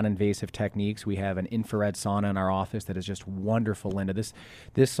other non-invasive techniques. We have an infrared sauna in our office that is just wonderful, Linda. This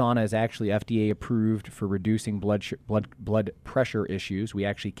sauna is actually FDA approved for reducing blood pressure issues. We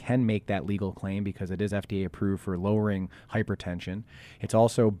actually can make that legal claim because it is FDA approved for lowering hypertension. It's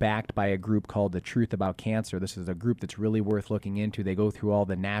also backed by a group called the Truth About Cancer. This is a group that's really worth looking into. They go through all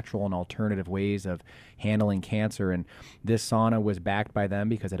the natural and alternative ways of handling cancer, and this sauna was backed by them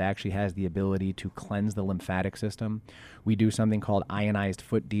because it actually has the ability to cleanse the lymphatic system. We do something called ionized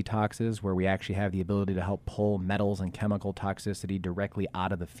foot detoxes, where we actually have the ability to help pull metals and chemical toxicity directly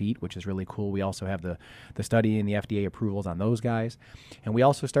out of the feet, which is really cool. We also have the study and the FDA approvals on those guys. And we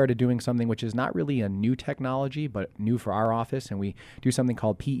also started doing something which is not really a new technology, but new for our office, and we do something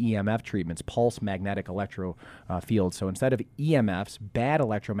called PEMF treatments, pulse magnetic electro fields. So instead of EMFs, bad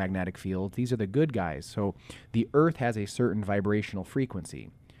electromagnetic fields, these are the good guys. So the earth has a certain vibrational frequency.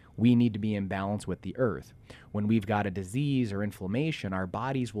 We need to be in balance with the earth. When we've got a disease or inflammation, our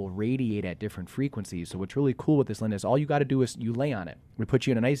bodies will radiate at different frequencies. So what's really cool with this, Linda, is all you got to do is you lay on it. We put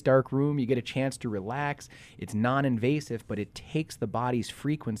you in a nice dark room. You get a chance to relax. It's non-invasive, but it takes the body's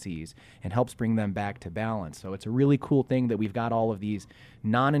frequencies and helps bring them back to balance. So it's a really cool thing that we've got all of these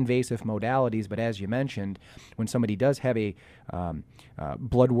non-invasive modalities. But as you mentioned, when somebody does have a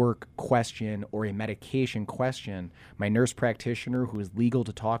blood work question or a medication question, my nurse practitioner, who is legal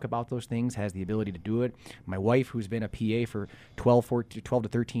to talk about those things, has the ability to do it. My wife, who's been a PA for 12 to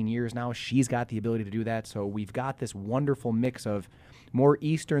 13 years now, she's got the ability to do that. So we've got this wonderful mix of more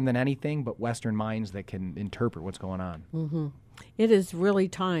Eastern than anything, but Western minds that can interpret what's going on. Mm-hmm. It is really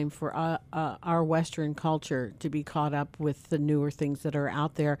time for our Western culture to be caught up with the newer things that are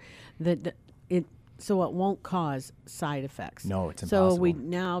out there, so it won't cause side effects. No, it's impossible. So we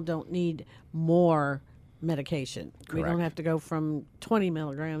now don't need more medication. Correct. We don't have to go from 20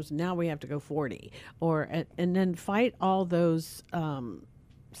 milligrams. Now we have to go 40, and then fight all those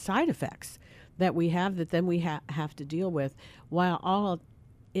side effects that we have that then we have to deal with. While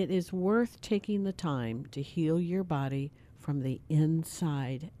it is worth taking the time to heal your body from the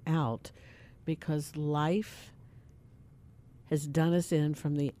inside out, because life has done us in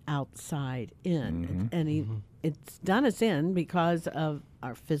from the outside in. Mm-hmm. And it's done us in because of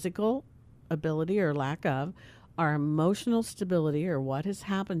our physical ability or lack of, our emotional stability or what has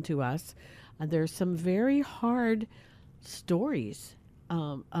happened to us. There's some very hard stories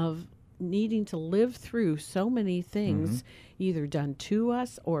of needing to live through so many things, either done to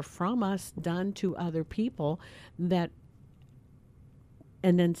us or from us, done to other people,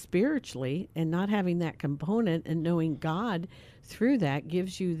 and then spiritually, and not having that component and knowing God through that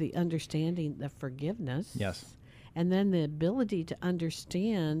gives you the understanding, the forgiveness. Yes. And then the ability to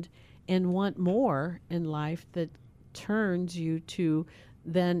understand and want more in life that turns you to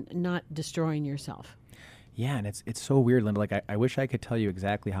then not destroying yourself. Yeah, and it's so weird, Linda. Like I wish I could tell you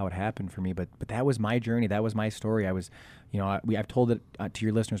exactly how it happened for me, but that was my journey. That was my story. I was, I've told it to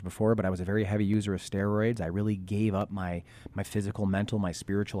your listeners before, but I was a very heavy user of steroids. I really gave up my physical, mental, my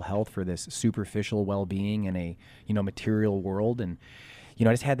spiritual health for this superficial well-being in a material world. And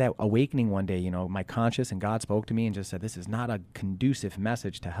I just had that awakening one day. My conscience and God spoke to me and just said, this is not a conducive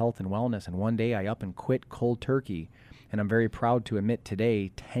message to health and wellness. And one day I up and quit cold turkey. And I'm very proud to admit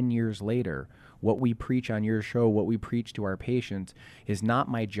today, 10 years later, what we preach on your show, what we preach to our patients is not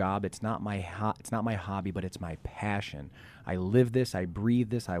my job, it's not my hobby, but it's my passion. I live this, I breathe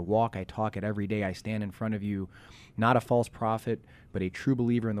this, I walk, I talk it every day. I stand in front of you, not a false prophet, but a true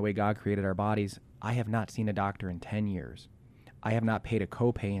believer in the way God created our bodies. I have not seen a doctor in 10 years. I have not paid a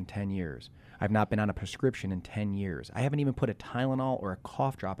copay in 10 years. I've not been on a prescription in 10 years. I haven't even put a Tylenol or a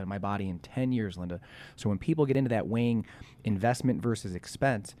cough drop in my body in 10 years, Linda. So when people get into that weighing investment versus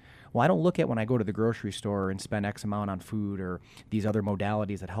expense, well, I don't look at when I go to the grocery store and spend X amount on food or these other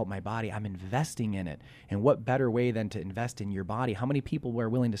modalities that help my body. I'm investing in it. And what better way than to invest in your body? How many people are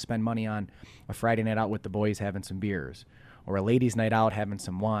willing to spend money on a Friday night out with the boys having some beers? Or a ladies' night out having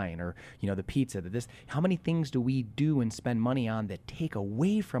some wine, or the pizza, how many things do we do and spend money on that take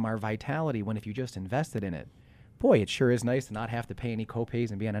away from our vitality when if you just invested in it? Boy, it sure is nice to not have to pay any copays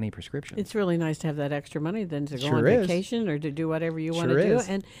and be on any prescriptions. It's really nice to have that extra money than to go Sure on is. vacation or to do whatever you want to Sure do. is.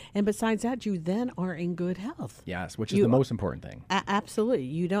 And besides that, you then are in good health. Yes, which is the most important thing. Absolutely.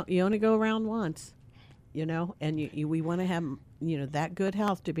 You only go around once, and we want to have that good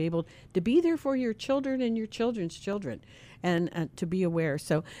health to be able to be there for your children and your children's children, and to be aware.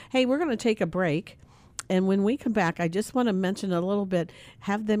 So, hey, we're going to take a break. And when we come back, I just want to mention a little bit,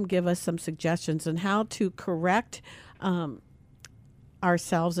 have them give us some suggestions on how to correct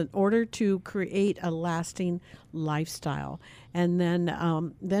ourselves in order to create a lasting lifestyle. And then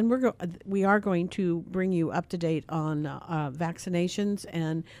we are going to bring you up to date on vaccinations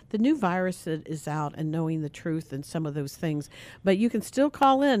and the new virus that is out and knowing the truth and some of those things. But you can still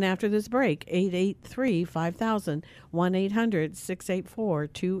call in after this break, 883-5000,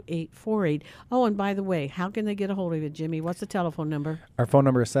 1-800-684-2848. Oh, and by the way, how can they get a hold of you, Jimmy? What's the telephone number? Our phone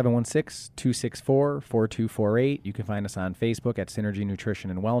number is 716-264-4248. You can find us on Facebook at Synergy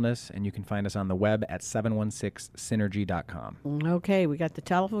Nutrition and Wellness, and you can find us on the web at 716synergy.com. Okay, we got the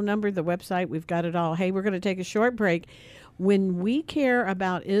telephone number, the website, we've got it all. Hey, we're going to take a short break. When we care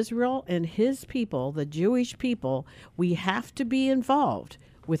about Israel and his people, the Jewish people, we have to be involved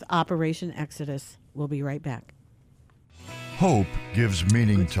with Operation Exodus. We'll be right back. Hope gives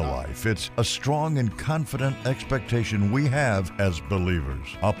meaning to life. It's a strong and confident expectation we have as believers.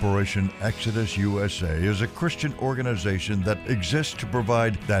 Operation Exodus USA is a Christian organization that exists to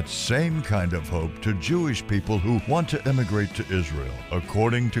provide that same kind of hope to Jewish people who want to immigrate to Israel.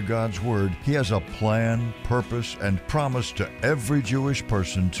 According to God's Word, He has a plan, purpose, and promise to every Jewish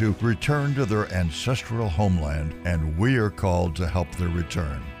person to return to their ancestral homeland, and we are called to help their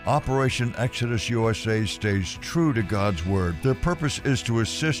return. Operation Exodus USA stays true to God's Word. Their purpose is to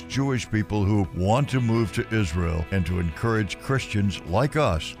assist Jewish people who want to move to Israel and to encourage Christians like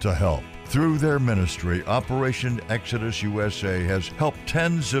us to help. Through their ministry, Operation Exodus USA has helped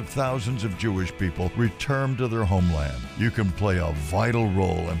tens of thousands of Jewish people return to their homeland. You can play a vital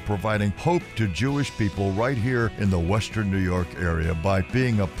role in providing hope to Jewish people right here in the Western New York area by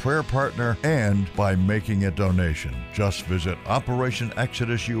being a prayer partner and by making a donation. Just visit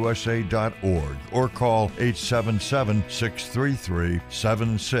OperationExodusUSA.org or call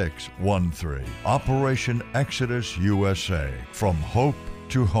 877-633-7613. Operation Exodus USA, from hope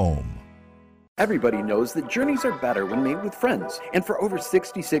to home. Everybody knows that journeys are better when made with friends. And for over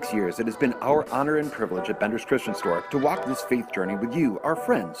 66 years, it has been our honor and privilege at Bender's Christian Store to walk this faith journey with you, our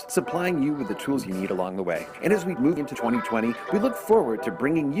friends, supplying you with the tools you need along the way. And as we move into 2020, we look forward to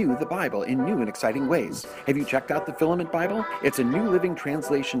bringing you the Bible in new and exciting ways. Have you checked out the Filament Bible? It's a New Living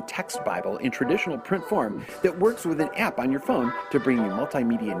Translation text Bible in traditional print form that works with an app on your phone to bring you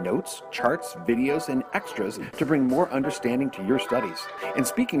multimedia notes, charts, videos, and extras to bring more understanding to your studies. And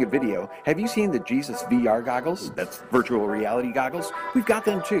speaking of video, have you seen the Jesus VR goggles? That's virtual reality goggles. We've got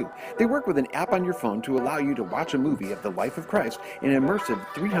them too. They work with an app on your phone to allow you to watch a movie of the life of Christ in an immersive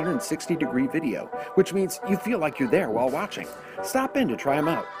 360-degree video, which means you feel like you're there while watching. Stop in to try them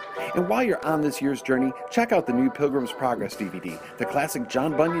out. And while you're on this year's journey, check out the new Pilgrim's Progress DVD, the classic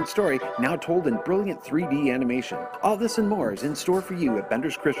John Bunyan story now told in brilliant 3D animation. All this and more is in store for you at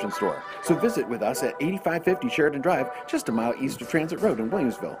Bender's Christian Store. So visit with us at 8550 Sheridan Drive, just a mile east of Transit Road in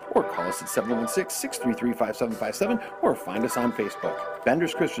Williamsville, or call us at 716-633-5757, or find us on Facebook.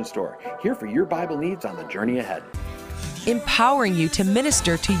 Bender's Christian Store, here for your Bible needs on the journey ahead. Empowering you to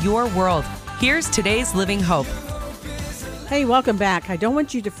minister to your world. Here's today's Living Hope. Hey, welcome back. I don't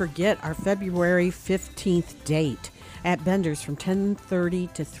want you to forget our February 15th date at Bender's from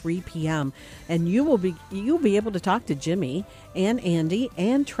 10:30 to 3 p.m. And you'll be able to talk to Jimmy and Andy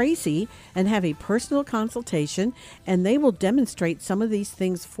and Tracy and have a personal consultation, and they will demonstrate some of these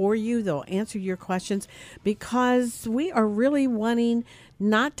things for you. They'll answer your questions, because we are really wanting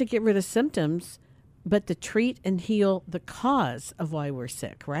not to get rid of symptoms, but to treat and heal the cause of why we're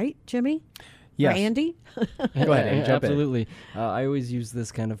sick. Right, Jimmy? Yes. Or Andy? Go ahead, Andy, jump in. Absolutely. I always use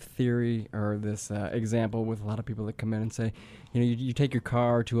this kind of theory or this example with a lot of people that come in and say, you take your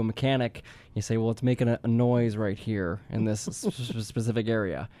car to a mechanic, you say, well, it's making a noise right here in this specific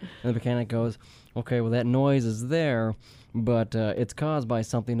area. And the mechanic goes, okay, well, that noise is there, but it's caused by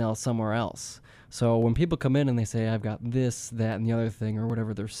something else somewhere else. So when people come in and they say, I've got this, that, and the other thing, or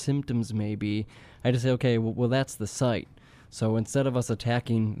whatever their symptoms may be, I just say, okay, well that's the site. So instead of us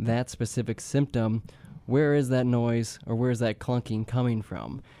attacking that specific symptom, where is that noise or where is that clunking coming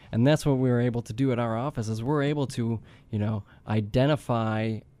from? And that's what we were able to do at our office, is we're able to,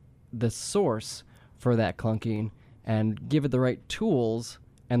 identify the source for that clunking and give it the right tools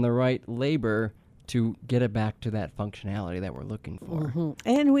and the right labor to get it back to that functionality that we're looking for. Mm-hmm.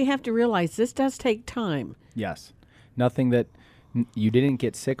 And we have to realize this does take time. Yes. Nothing that you didn't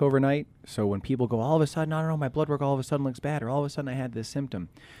get sick overnight. So when people go, all of a sudden, I don't know, my blood work all of a sudden looks bad, or all of a sudden I had this symptom.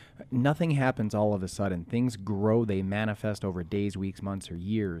 Nothing happens all of a sudden. Things grow, they manifest over days, weeks, months, or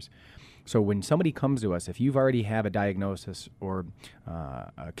years. So when somebody comes to us, if you've already have a diagnosis or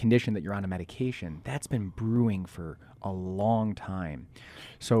a condition that you're on a medication, that's been brewing for a long time.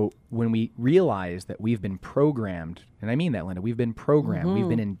 So when we realize that we've been programmed, and I mean that, Linda, we've been programmed, we've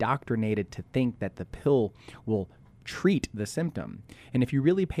been indoctrinated to think that the pill will treat the symptom. And if you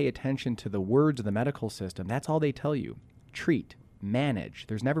really pay attention to the words of the medical system, that's all they tell you. Treat, manage.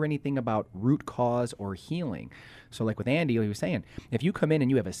 There's never anything about root cause or healing. So like with Andy, he was saying, if you come in and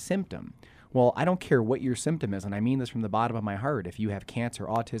you have a symptom, well, I don't care what your symptom is, and I mean this from the bottom of my heart. If you have cancer,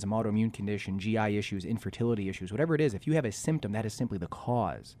 autism, autoimmune condition, GI issues, infertility issues, whatever it is, if you have a symptom, that is simply the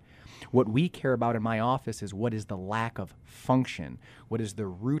cause. What we care about in my office is what is the lack of function, what is the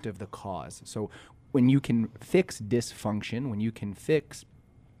root of the cause. So when you can fix dysfunction, when you can fix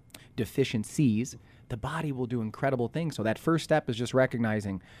deficiencies, the body will do incredible things. So that first step is just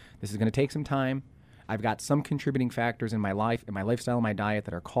recognizing this is going to take some time. I've got some contributing factors in my life, in my lifestyle, in my diet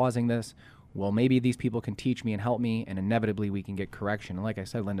that are causing this. Well, maybe these people can teach me and help me, and inevitably we can get correction. And like I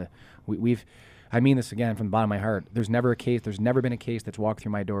said, Linda, I mean this again from the bottom of my heart. There's never been a case that's walked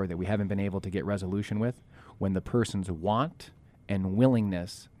through my door that we haven't been able to get resolution with when the person's want and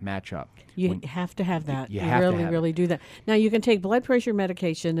willingness match up. You have to have that. You really do that. Now, you can take blood pressure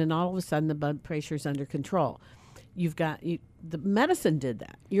medication, and all of a sudden the blood pressure is under control. The medicine did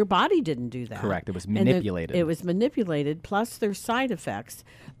that. Your body didn't do that. Correct. It was manipulated. It was manipulated, plus there's side effects,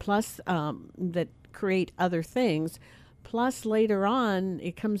 plus that create other things. Plus, later on,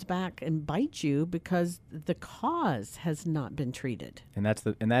 it comes back and bites you because the cause has not been treated. And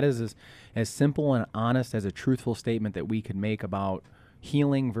that is as simple and honest as a truthful statement that we could make about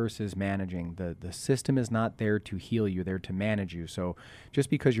healing versus managing. The system is not there to heal you, they're to manage you. So just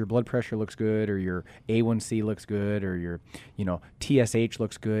because your blood pressure looks good or your A1C looks good or your TSH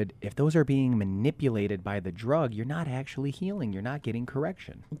looks good, if those are being manipulated by the drug, you're not actually healing. You're not getting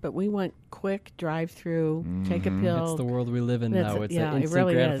correction. But we want quick drive-through, take a pill. It's the world we live in now. It's an instant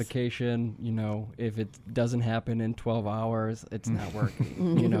really gratification. If it doesn't happen in 12 hours, it's not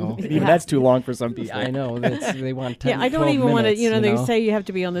working. Even that's too long for some people. I know. They want 10, I don't 12 even want to, minutes, they say you have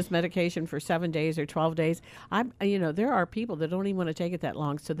to be on this medication for 7 days or 12 days. There are people that don't even want to take it that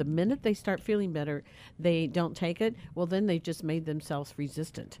long. So the minute they start feeling better, they don't take it. Well, then they just made themselves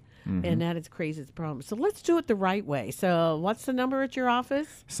resistant. And that is crazy. It's a problem. So let's do it the right way. So what's the number at your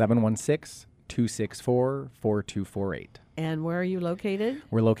office? 716-264-4248. And where are you located?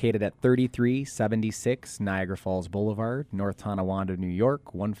 We're located at 3376 Niagara Falls Boulevard, North Tonawanda, New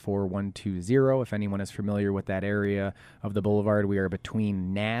York, 14120. If anyone is familiar with that area of the boulevard, we are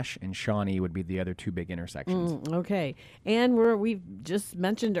between Nash and Shawnee would be the other two big intersections. Okay. And we've just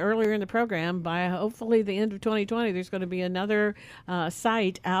mentioned earlier in the program, by hopefully the end of 2020, there's going to be another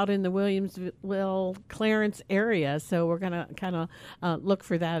site out in the Williamsville, Clarence area. So we're going to kind of look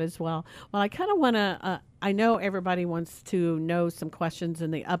for that as well. Well, I kind of want to... I know everybody wants to know some questions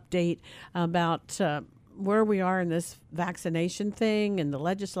in the update about where we are in this vaccination thing and the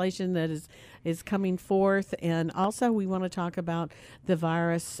legislation that is coming forth. And also we want to talk about the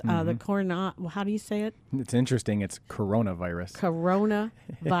virus, the how do you say it? It's interesting. It's coronavirus.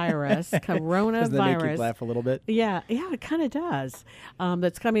 Coronavirus. Doesn't that make you laugh a little bit? Yeah, it kind of does.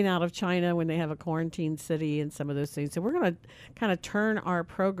 That's coming out of China when they have a quarantine city and some of those things. So we're going to kind of turn our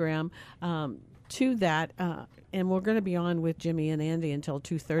program to that, and we're going to be on with Jimmy and Andy until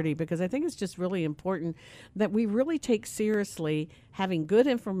 2:30 because I think it's just really important that we really take seriously having good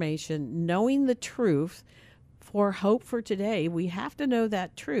information, knowing the truth. For hope for today, we have to know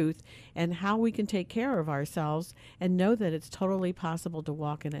that truth and how we can take care of ourselves and know that it's totally possible to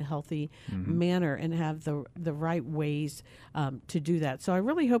walk in a healthy manner and have the right ways to do that. So I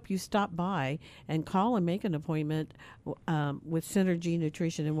really hope you stop by and call and make an appointment with Synergy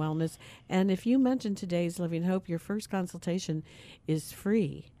Nutrition and Wellness. And if you mention today's Living Hope, your first consultation is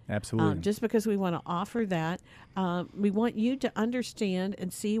free. Absolutely. Just because we want to offer that, we want you to understand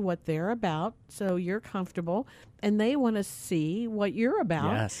and see what they're about so you're comfortable, and they want to see what you're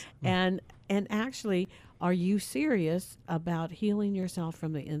about. Yes. And actually, are you serious about healing yourself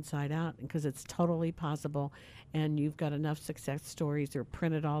from the inside out? Because it's totally possible, and you've got enough success stories. They're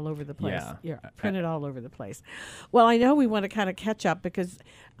printed all over the place. Yeah. Printed all over the place. Well, I know we want to kind of catch up because,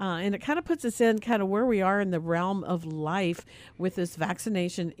 and it kind of puts us in kind of where we are in the realm of life with this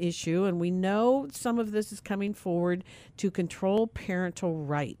vaccination issue. And we know some of this is coming forward to control parental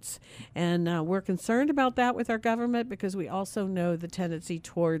rights. And we're concerned about that with our government because we also know the tendency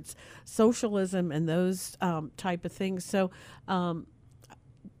towards socialism and those type of things. So,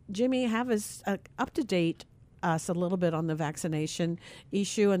 Jimmy, have us up to date us a little bit on the vaccination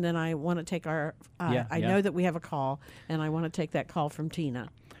issue, and then I want to take our I know that we have a call, and I want to take that call from Tina.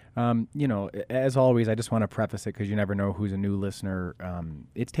 As always, I just want to preface it because you never know who's a new listener.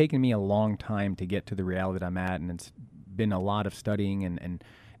 It's taken me a long time to get to the reality that I'm at, and it's been a lot of studying and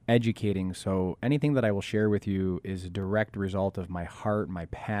educating. So anything that I will share with you is a direct result of my heart, my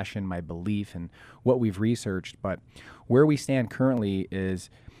passion, my belief, and what we've researched. But where we stand currently is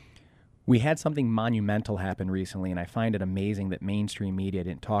we had something monumental happen recently, and I find it amazing that mainstream media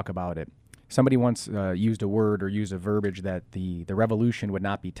didn't talk about it. Somebody once used a word or used a verbiage that the revolution would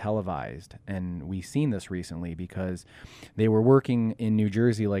not be televised, and we've seen this recently because they were working in New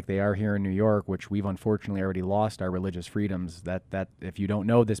Jersey like they are here in New York, which we've unfortunately already lost our religious freedoms. That if you don't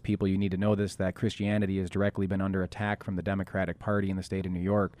know this, people, you need to know this, that Christianity has directly been under attack from the Democratic Party in the state of New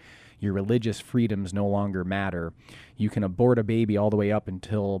York. Your religious freedoms no longer matter. You can abort a baby all the way up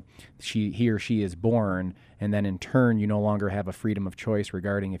until he or she is born, and then in turn, you no longer have a freedom of choice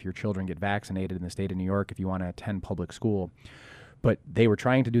regarding if your children get vaccinated in the state of New York if you want to attend public school. But they were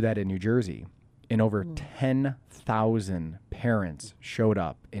trying to do that in New Jersey, and over 10,000 parents showed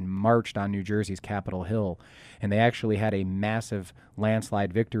up and marched on New Jersey's Capitol Hill, and they actually had a massive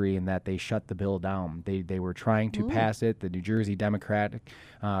landslide victory in that they shut the bill down. They were trying to pass it. The New Jersey Democratic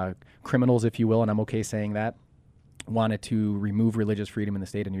criminals, if you will, and I'm okay saying that, wanted to remove religious freedom in the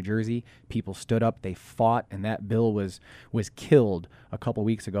state of New Jersey. People stood up, they fought, and that bill was killed a couple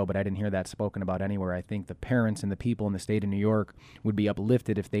weeks ago, but I didn't hear that spoken about anywhere. I think the parents and the people in the state of New York would be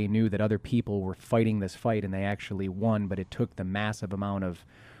uplifted if they knew that other people were fighting this fight and they actually won, but it took the massive amount of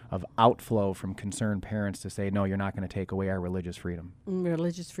outflow from concerned parents to say, no, you're not going to take away our religious freedom.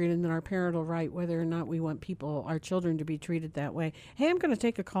 Religious freedom and our parental right, whether or not we want our children to be treated that way. Hey, I'm going to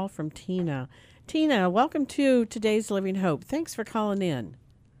take a call from Tina. Tina, welcome to Today's Living Hope. Thanks for calling in.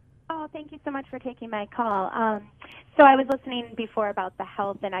 Oh, thank you so much for taking my call. So I was listening before about the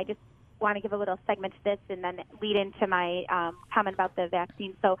health, and I just want to give a little segment to this and then lead into my comment about the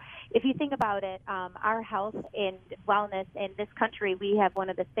vaccine. So if you think about it, our health and wellness in this country, we have one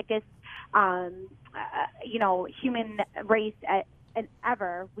of the sickest, human race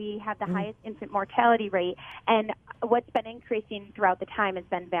ever. We have the highest infant mortality rate, and what's been increasing throughout the time has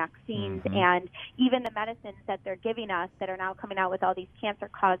been vaccines and even the medicines that they're giving us that are now coming out with all these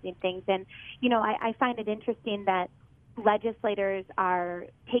cancer-causing things. And, I find it interesting that legislators are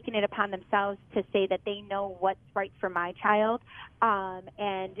taking it upon themselves to say that they know what's right for my child,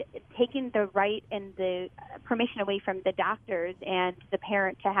 and taking the right and the permission away from the doctors and the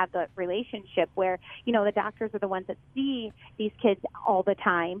parent to have the relationship where, the doctors are the ones that see these kids all the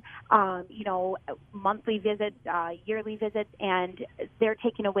time, monthly visits, yearly visits, and they're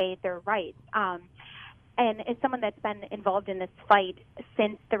taking away their rights. And as someone that's been involved in this fight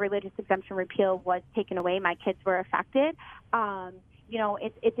since the religious exemption repeal was taken away, my kids were affected.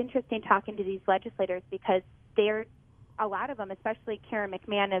 It's interesting talking to these legislators because a lot of them, especially Karen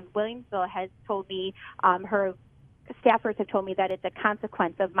McMahon of Williamsville, has told me, her staffers have told me that it's a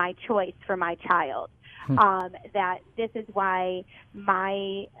consequence of my choice for my child. That this is why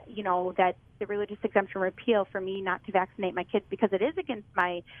that the religious exemption repeal for me not to vaccinate my kids, because it is against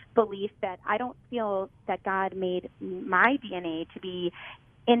my belief that I don't feel that God made my DNA to be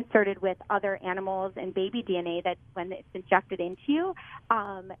inserted with other animals and baby DNA that when it's injected into you,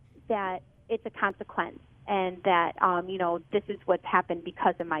 that it's a consequence and that, this is what's happened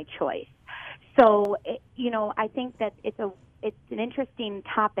because of my choice. So, I think that it's an interesting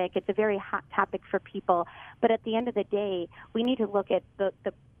topic. It's a very hot topic for people. But at the end of the day, we need to look at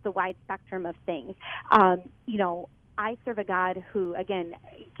the wide spectrum of things. I serve a God who, again,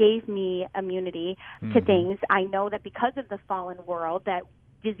 gave me immunity to things. I know that because of the fallen world, that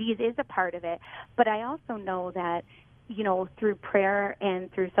disease is a part of it. But I also know that, through prayer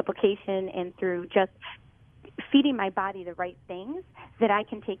and through supplication and through just feeding my body the right things, that I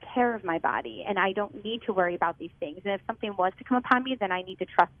can take care of my body, and I don't need to worry about these things. And if something was to come upon me, then I need to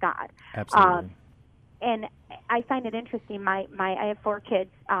trust God. Absolutely. And I find it interesting. I have 4 kids.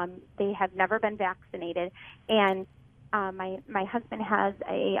 They have never been vaccinated, and my husband has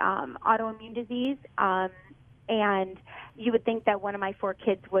a autoimmune disease. And you would think that one of my 4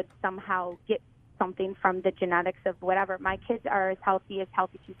 kids would somehow get something from the genetics of whatever. My kids are as healthy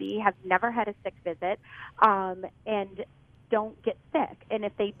can be, have never had a sick visit, and don't get sick. And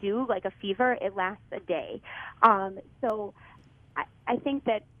if they do, like a fever, it lasts a day. So I think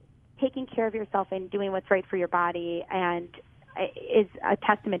that taking care of yourself and doing what's right for your body and is a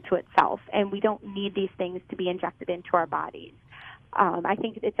testament to itself. And we don't need these things to be injected into our bodies. I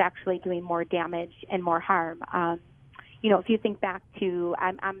think it's actually doing more damage and more harm. If you think back to,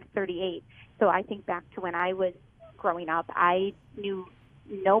 I'm 38, so I think back to when I was growing up, I knew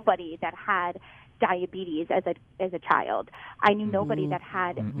nobody that had diabetes as a child. I knew nobody that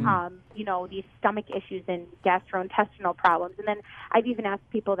had these stomach issues and gastrointestinal problems. And then I've even asked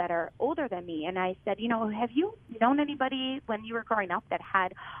people that are older than me, and I said, have you known anybody when you were growing up that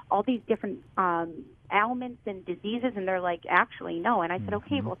had all these different ailments and diseases? And they're like, actually, no. And I said,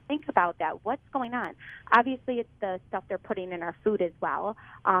 okay, well, think about that. What's going on? Obviously, it's the stuff they're putting in our food as well.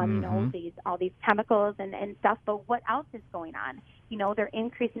 All these chemicals and stuff. But what else is going on? They're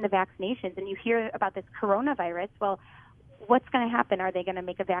increasing the vaccinations, and you hear about this coronavirus. Well, what's going to happen? Are they going to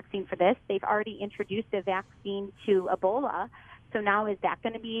make a vaccine for this? They've already introduced a vaccine to Ebola. So now is that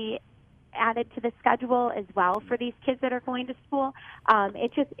going to be added to the schedule as well for these kids that are going to school?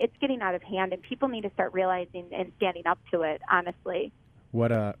 It's getting out of hand, and people need to start realizing and standing up to it, honestly.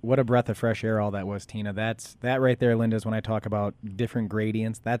 What a breath of fresh air all that was, Tina. That right there, Linda, is when I talk about different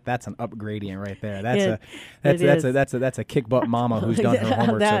gradients. That's an up gradient right there. That's a kick butt mama who's done her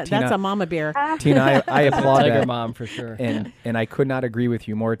homework. That's a mama bear. Tina, I applaud Tiger that. mom for sure. And I could not agree with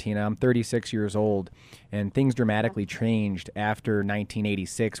you more, Tina. I'm 36 years old, and things dramatically changed after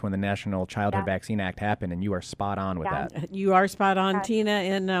 1986 when the National Childhood Vaccine Act happened, and you are spot on with that. You are spot on, Tina,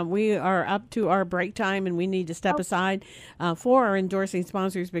 and we are up to our break time, and we need to step aside for our endorsing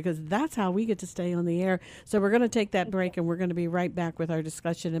sponsors, because that's how we get to stay on the air. So we're going to take that break, and we're going to be right back with our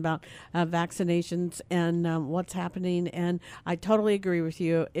discussion about vaccinations and what's happening. And I totally agree with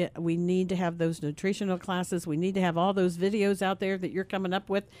you. We need to have those nutritional classes. We need to have all those videos out there that you're coming up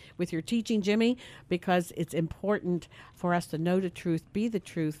with your teaching, Jimmy, because it's important for us to know the truth, be the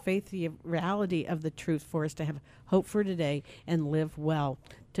truth, faith the reality of the truth, for us to have hope for today and live well.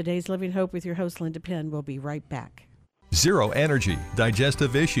 Today's Living Hope with your host, Linda Penn. We'll be right back. Zero energy,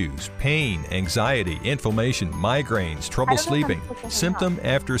 digestive issues, pain, anxiety, inflammation, migraines, trouble sleeping, symptom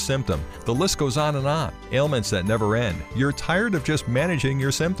after symptom. The list goes on and on. Ailments that never end. You're tired of just managing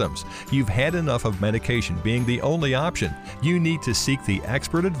your symptoms. You've had enough of medication being the only option. You need to seek the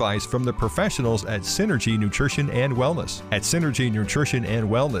expert advice from the professionals at Synergy Nutrition and Wellness. At Synergy Nutrition and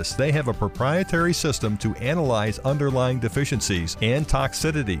Wellness, they have a proprietary system to analyze underlying deficiencies and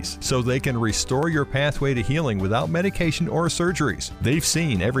toxicities so they can restore your pathway to healing without medication or surgeries. They've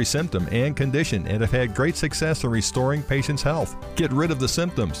seen every symptom and condition and have had great success in restoring patients' health. Get rid of the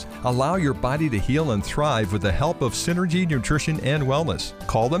symptoms. Allow your body to heal and thrive with the help of Synergy Nutrition and Wellness.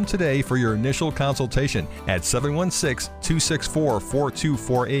 Call them today for your initial consultation at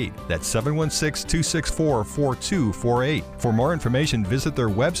 716-264-4248. That's 716-264-4248. For more information, visit their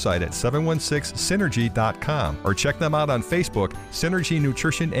website at 716synergy.com or check them out on Facebook, Synergy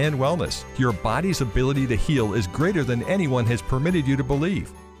Nutrition and Wellness. Your body's ability to heal is greater than anyone has permitted you to believe.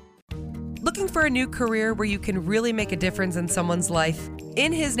 Looking for a new career where you can really make a difference in someone's life?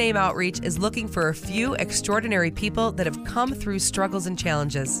 In His Name Outreach is looking for a few extraordinary people that have come through struggles and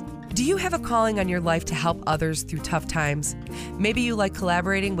challenges. Do you have a calling on your life to help others through tough times? Maybe you like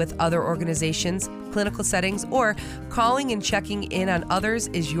collaborating with other organizations, clinical settings, or calling and checking in on others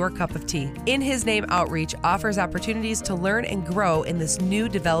is your cup of tea. In His Name Outreach offers opportunities to learn and grow in this new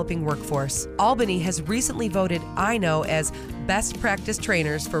developing workforce. Albany has recently voted I Know as Best Practice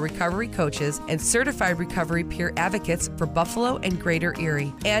Trainers for Recovery Coaches and Certified Recovery Peer Advocates for Buffalo and Greater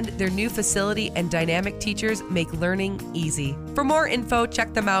Erie. And their new facility and dynamic teachers make learning easy. For more info,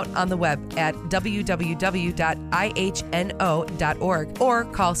 check them out on the web at www.ihno.org or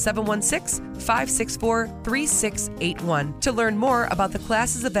call 716-564-3681 to learn more about the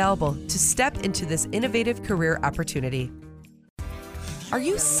classes available to step into this innovative career opportunity. Are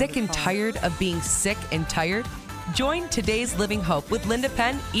you sick and tired of being sick and tired? Join Today's Living Hope with Linda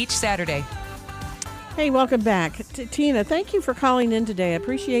Penn each Saturday. Hey, welcome back. Tina, thank you for calling in today. I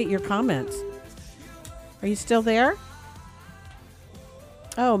appreciate your comments. Are you still there?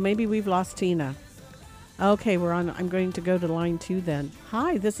 Oh, maybe we've lost Tina. Okay, we're on. I'm going to go to line 2 then.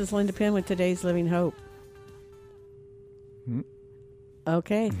 Hi, this is Linda Penn with Today's Living Hope.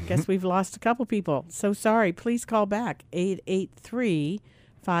 Okay, guess we've lost a couple people. So sorry. Please call back.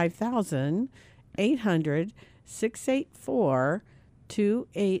 883-5000,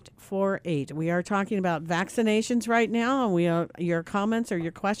 800-684-2848. We are talking about vaccinations right now, and your comments or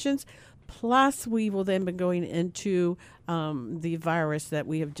your questions. Plus, we will then be going into the virus that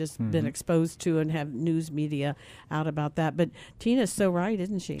we have just been exposed to and have news media out about that. But Tina's so right,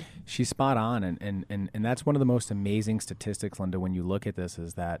 isn't she? She's spot on. And that's one of the most amazing statistics, Linda, when you look at this,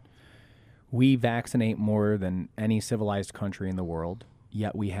 is that we vaccinate more than any civilized country in the world,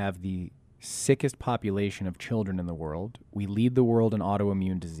 yet we have the sickest population of children in the world. We lead the world in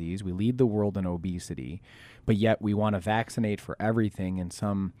autoimmune disease. We lead the world in obesity. but yet we want to vaccinate for everything in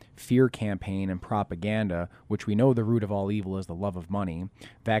some fear campaign and propaganda, which we know the root of all evil is the love of money.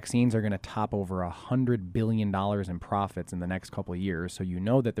 Vaccines are going to top over $100 billion in profits in the next couple of years, so you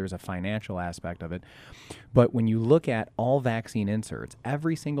know that there's a financial aspect of it. But when you look at all vaccine inserts,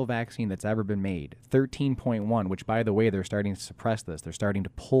 every single vaccine that's ever been made, 13.1, which by the way, they're starting to suppress this, they're starting to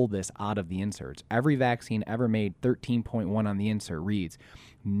pull this out of the inserts. Every vaccine ever made, 13.1 on the insert reads,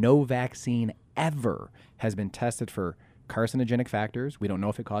 no vaccine ever has been tested for carcinogenic factors. We don't know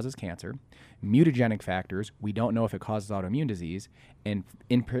if it causes cancer. Mutagenic factors. We don't know if it causes autoimmune disease. And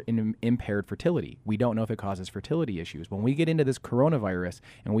impaired fertility. We don't know if it causes fertility issues. When we get into this coronavirus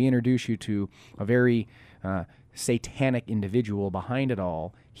and we introduce you to a very satanic individual behind it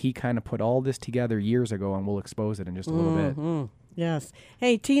all, he kind of put all this together years ago, and we'll expose it in just a little bit. Yes.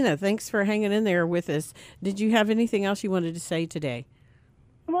 Hey, Tina, thanks for hanging in there with us. Did you have anything else you wanted to say today?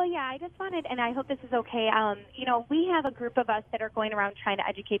 Well, yeah, I just wanted, and I hope this is okay, we have a group of us that are going around trying to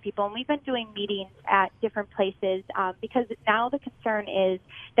educate people, and we've been doing meetings at different places because now the concern is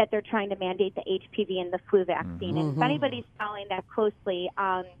that they're trying to mandate the HPV and the flu vaccine. And if anybody's following that closely,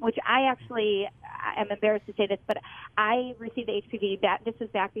 which I am embarrassed to say this, but I received the HPV, this was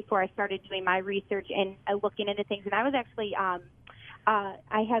back before I started doing my research and looking into things, and I was actually...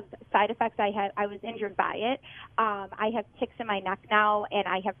 I have side effects. I was injured by it. I have tics in my neck now, and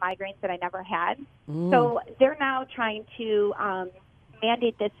I have migraines that I never had. So they're now trying to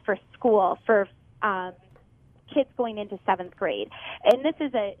mandate this for school for kids going into 7th grade. And this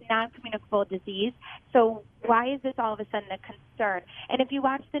is a non-communicable disease. So why is this all of a sudden a concern? And if you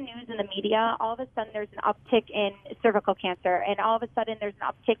watch the news and the media, all of a sudden there's an uptick in cervical cancer, and all of a sudden there's an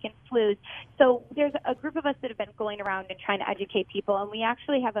uptick in flus. So there's a group of us that have been going around and trying to educate people, and we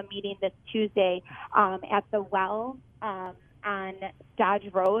actually have a meeting this Tuesday at the Well on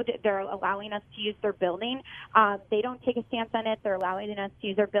Dodge Road. They're allowing us to use their building. They don't take a stance on it. They're allowing us to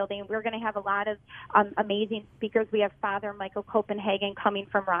use their building. We're going to have a lot of amazing speakers. We have Father Michael Copenhagen coming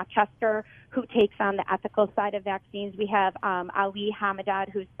from Rochester, who takes on the ethical side of vaccines. We have Ali Hamadad,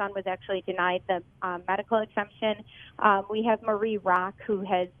 whose son was actually denied the medical exemption. We have Marie Rock, who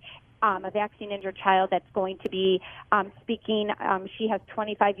has a vaccine-injured child that's going to be speaking. She has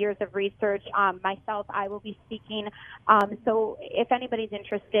 25 years of research. Myself, I will be speaking. So if anybody's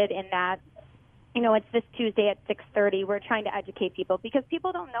interested in that, it's this Tuesday at 6:30. We're trying to educate people because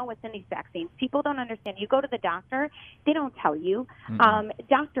people don't know what's in these vaccines. People don't understand. You go to the doctor, they don't tell you.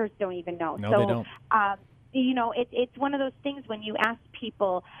 Doctors don't even know. No, they don't. It's one of those things when you ask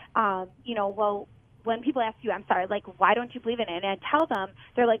people, when people ask you, I'm sorry, why don't you believe in it? And I tell them,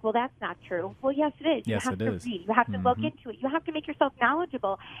 they're like, well, that's not true. Well, yes, it is. Yes, you have it to is. read. You have to look into it. You have to make yourself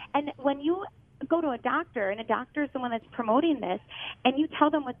knowledgeable. And when you go to a doctor, and a doctor is the one that's promoting this, and you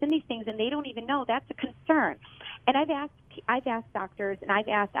tell them what's in these things, and they don't even know, that's a concern. And I've asked doctors, and I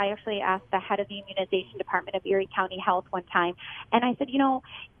actually asked the head of the immunization department of Erie County Health one time, and I said,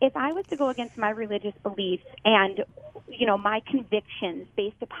 if I was to go against my religious beliefs and, my convictions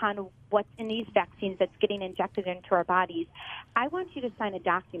based upon what's in these vaccines that's getting injected into our bodies, I want you to sign a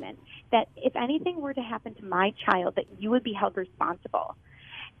document that if anything were to happen to my child, that you would be held responsible.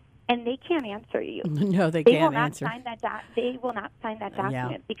 And they can't answer you. No, they can't answer. They will not sign that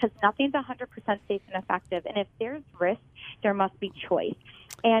document because nothing's 100% safe and effective. And if there's risk, there must be choice.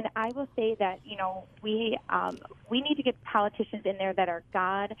 And I will say that, we need to get politicians in there that are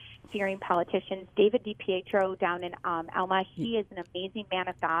God-fearing politicians. David DiPietro down in Alma, he is an amazing man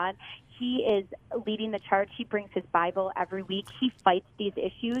of God. He is leading the charge. He brings his Bible every week. He fights these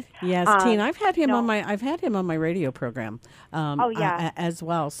issues. Yes, Tina, I've had him on my radio program. As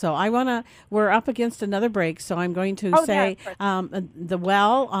well. So we're up against another break. So I'm going to say the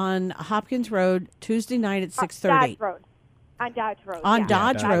Well on Hopkins Road Tuesday night at 6:30. On Dodge Road.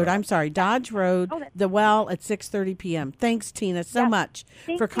 Dodge Road. I'm sorry, Dodge Road. The Well at 6:30 p.m. Thanks, Tina, so much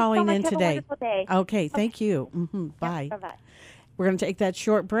for calling in today. Have a wonderful day. Okay, thank you. Bye. Bye-bye. We're going to take that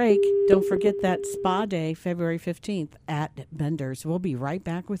short break. Don't forget that spa day, February 15th at Bender's. We'll be right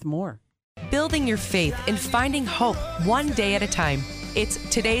back with more. Building your faith and finding hope one day at a time. It's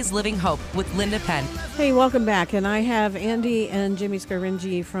Today's Living Hope with Linda Penn. Hey, welcome back. And I have Andy and Jimmy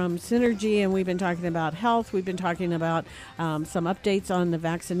Scaringi from Synergy, and we've been talking about health. We've been talking about some updates on the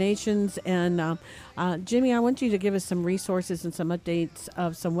vaccinations. And Jimmy, I want you to give us some resources and some updates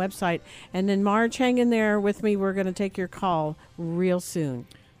of some website. And then Marge, hang in there with me. We're going to take your call real soon.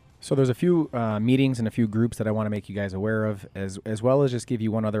 So there's a few meetings and a few groups that I want to make you guys aware of, as well as just give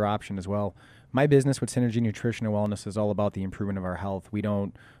you one other option as well. My business with Synergy Nutrition and Wellness is all about the improvement of our health. We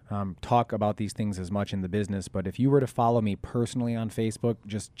don't talk about these things as much in the business, but if you were to follow me personally on Facebook,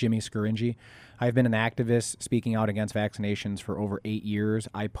 just Jimmy Scuringi, I've been an activist speaking out against vaccinations for over 8 years.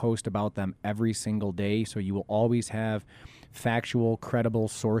 I post about them every single day, so you will always have factual, credible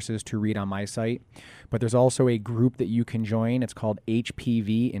sources to read on my site. But there's also a group that you can join. It's called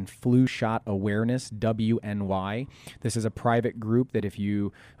HPV and Flu Shot Awareness, WNY. This is a private group that if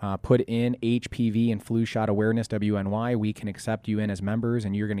you put in HPV and Flu Shot Awareness, WNY, we can accept you in as members,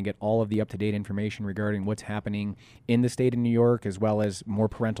 and you're going to get all of the up-to-date information regarding what's happening in the state of New York, as well as more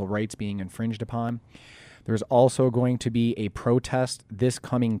parental rights being infringed upon. There's also going to be a protest this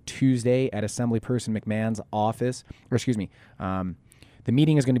coming Tuesday at Assemblyperson McMahon's office. The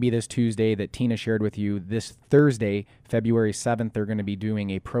meeting is going to be this Tuesday that Tina shared with you. This Thursday, February 7th, they're going to be doing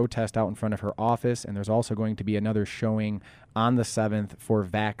a protest out in front of her office, and there's also going to be another showing on the 7th for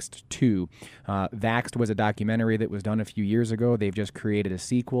Vaxxed 2. Vaxxed was a documentary that was done a few years ago. They've just created a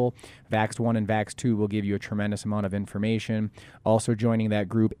sequel. Vaxxed 1 and Vaxxed 2 will give you a tremendous amount of information. Also joining that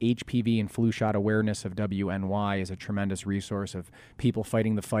group, HPV and Flu Shot Awareness of WNY is a tremendous resource of people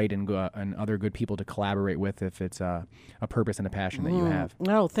fighting the fight and other good people to collaborate with if it's a purpose and a passion that you have.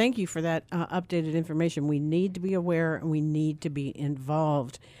 Oh, thank you for that updated information. We need to be aware and we need to be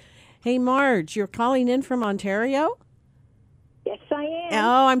involved. Hey, Marge, you're calling in from Ontario? Yes, I am.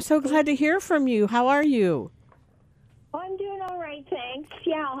 Oh, I'm so glad to hear from you. How are you? Oh, I'm doing all right, thanks.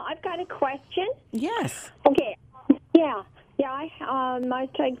 Yeah, I've got a question. Yes. Okay. Yeah, I was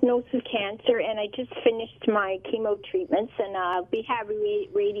diagnosed with cancer, and I just finished my chemo treatments, and I'll be having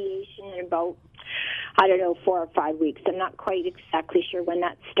radiation in about, 4 or 5 weeks. I'm not quite exactly sure when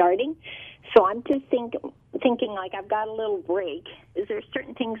that's starting. So I'm just thinking like I've got a little break. Is there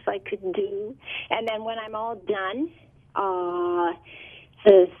certain things I could do? And then when I'm all done,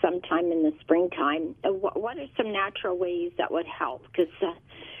 sometime in the springtime, what are some natural ways that would help? Because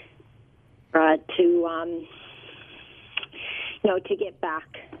to get back.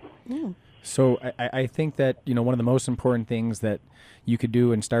 Yeah. So I think that, one of the most important things that you could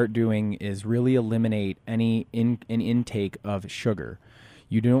do and start doing is really eliminate any an intake of sugar.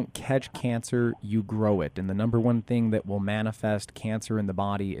 You don't catch cancer, you grow it. And the number one thing that will manifest cancer in the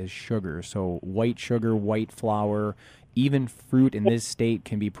body is sugar. So white sugar, white flour, even fruit in this state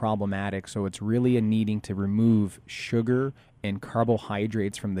can be problematic. So it's really a needing to remove sugar and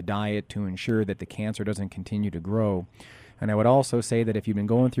carbohydrates from the diet to ensure that the cancer doesn't continue to grow. And I would also say that if you've been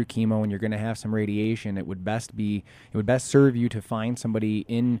going through chemo and you're going to have some radiation, it would best serve you to find somebody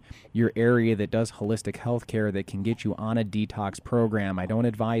in your area that does holistic health care that can get you on a detox program. I don't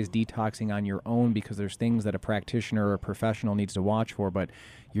advise detoxing on your own because there's things that a practitioner or a professional needs to watch for, but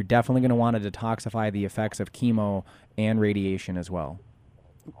you're definitely going to want to detoxify the effects of chemo and radiation as well.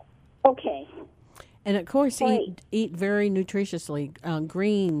 Okay. And of course, eat very nutritiously,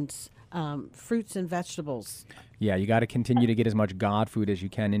 greens, fruits and vegetables. Yeah, you got to continue to get as much God food as you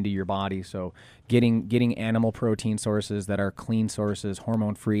can into your body. So getting animal protein sources that are clean sources,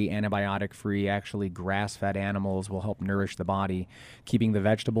 hormone-free, antibiotic-free, actually grass-fed animals will help nourish the body. Keeping the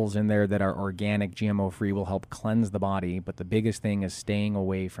vegetables in there that are organic, GMO-free will help cleanse the body. But the biggest thing is staying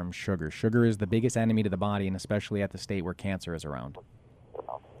away from sugar. Sugar is the biggest enemy to the body, and especially at the state where cancer is around.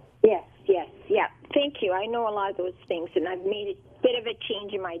 Yes. Thank you. I know a lot of those things, and I've made a bit of a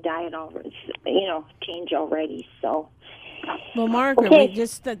change in my diet already. So, well, Margaret, okay.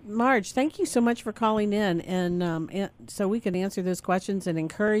 Marge, thank you so much for calling in, and so we can answer those questions and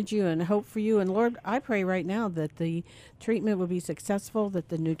encourage you and hope for you. And Lord, I pray right now that the treatment will be successful, that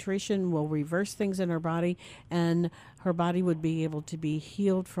the nutrition will reverse things in her body, and her body would be able to be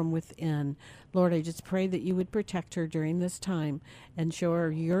healed from within. Lord, I just pray that you would protect her during this time and show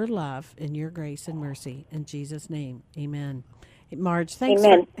her your love and your grace and mercy. In Jesus' name, amen. Marge, thanks.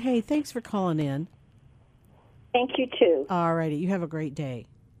 Amen. Thanks for calling in. Thank you, too. All righty. You have a great day.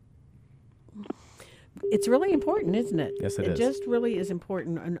 It's really important, isn't it? Yes, it is. It just really is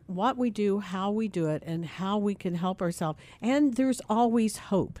important. And what we do, how we do it, and how we can help ourselves. And there's always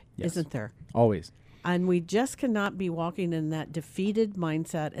hope, isn't there? Always. And we just cannot be walking in that defeated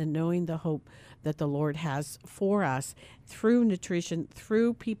mindset and knowing the hope that the Lord has for us through nutrition,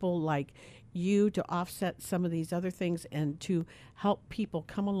 through people like you to offset some of these other things and to help people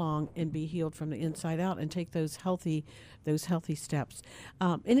come along and be healed from the inside out and take those healthy steps.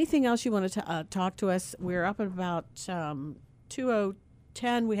 Anything else you want to talk to us? We're up at about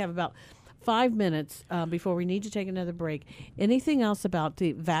 20:10. We have about 5 minutes before we need to take another break. Anything else about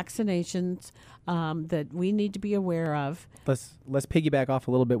the vaccinations that we need to be aware of? Let's piggyback off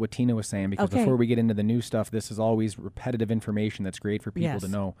a little bit what Tina was saying, because before we get into the new stuff, this is always repetitive information that's great for people to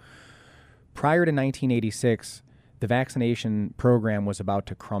know. Prior to 1986, the vaccination program was about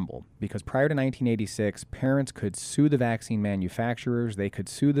to crumble, because prior to 1986, parents could sue the vaccine manufacturers, they could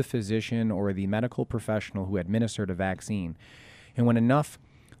sue the physician or the medical professional who administered a vaccine. And when enough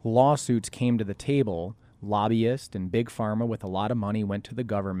lawsuits came to the table, lobbyists and big pharma with a lot of money went to the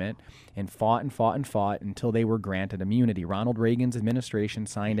government and fought and fought and fought until they were granted immunity. Ronald Reagan's administration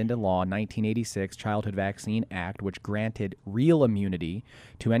signed into law 1986 Childhood Vaccine Act, which granted real immunity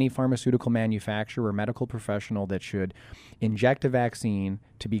to any pharmaceutical manufacturer or medical professional that should inject a vaccine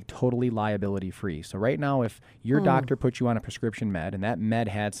to be totally liability free. So right now, if your doctor put you on a prescription med and that med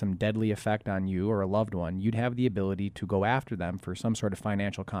had some deadly effect on you or a loved one, you'd have the ability to go after them for some sort of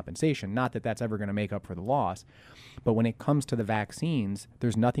financial compensation. Not that that's ever going to make up for the loss. But when it comes to the vaccines,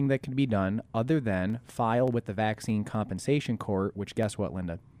 there's nothing that can be done other than file with the Vaccine Compensation Court, which guess what,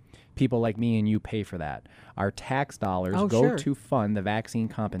 Linda? People like me and you pay for that. Our tax dollars go to fund the Vaccine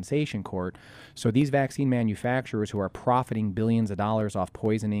Compensation Court. So these vaccine manufacturers who are profiting billions of dollars off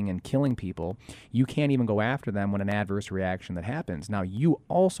poisoning and killing people, you can't even go after them when an adverse reaction that happens. Now, you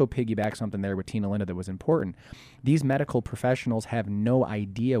also piggyback something there with Tina Linda that was important. These medical professionals have no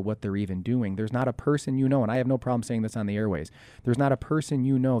idea what they're even doing. There's not a person you know, and I have no problem saying this on the airways, there's not a person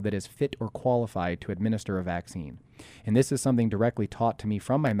you know that is fit or qualified to administer a vaccine. And this is something directly taught to me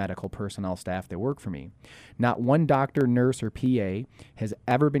from my medical personnel staff that work for me. Not one doctor, nurse, or PA has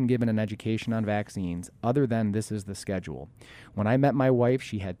ever been given an education on vaccines other than this is the schedule. When I met my wife,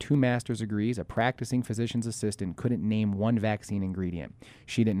 she had 2 master's degrees, a practicing physician's assistant, couldn't name one vaccine ingredient.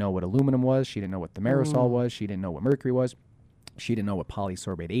 She didn't know what aluminum was. She didn't know what thimerosal was. She didn't know what mercury was. She didn't know what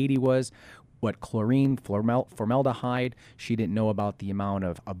polysorbate 80 was, what chlorine, formaldehyde. She didn't know about the amount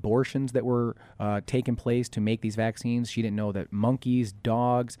of abortions that were taking place to make these vaccines. She didn't know that monkeys,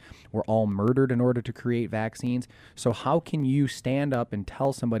 dogs were all murdered in order to create vaccines. So how can you stand up and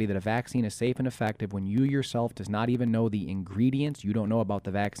tell somebody that a vaccine is safe and effective when you yourself does not even know the ingredients? You don't know about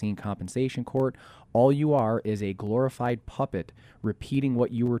the Vaccine Compensation Court. All you are is a glorified puppet repeating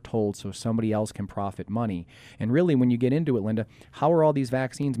what you were told so somebody else can profit money. And really, when you get into it, Linda, how are all these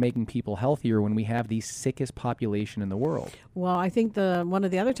vaccines making people healthier when we have the sickest population in the world? Well, I think one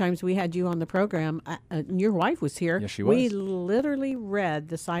of the other times we had you on the program, your wife was here. Yes, she was. We literally read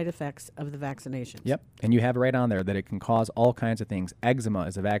the side effects of the vaccinations. Yep. And you have it right on there that it can cause all kinds of things. Eczema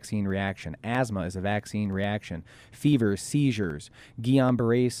is a vaccine reaction. Asthma is a vaccine reaction. Fever, seizures,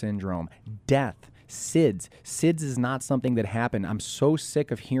 Guillain-Barré syndrome, death. SIDS. SIDS is not something that happened. I'm so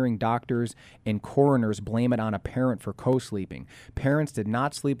sick of hearing doctors and coroners blame it on a parent for co-sleeping. Parents did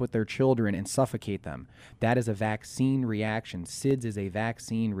not sleep with their children and suffocate them. That is a vaccine reaction. SIDS is a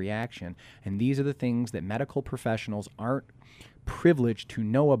vaccine reaction. And these are the things that medical professionals aren't privileged to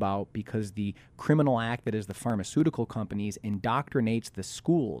know about because the criminal act that is the pharmaceutical companies indoctrinates the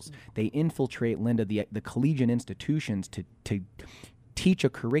schools. They infiltrate, Linda, the collegiate institutions to teach a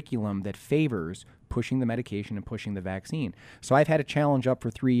curriculum that favors pushing the medication and pushing the vaccine. So I've had a challenge up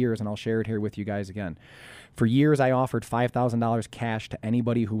for 3 years, and I'll share it here with you guys again. For years, I offered $5,000 cash to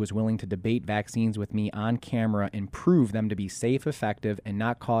anybody who was willing to debate vaccines with me on camera and prove them to be safe, effective, and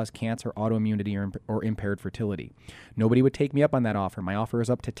not cause cancer, autoimmunity, or impaired fertility. Nobody would take me up on that offer. My offer is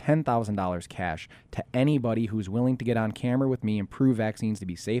up to $10,000 cash to anybody who's willing to get on camera with me and prove vaccines to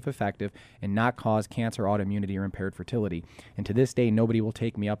be safe, effective, and not cause cancer, autoimmunity, or impaired fertility. And to this day, nobody will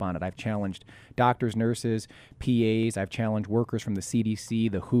take me up on it. I've challenged doctors, nurses, PAs. I've challenged workers from the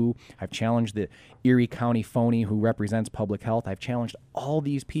CDC, the WHO. I've challenged the Erie County phony who represents public health. I've challenged all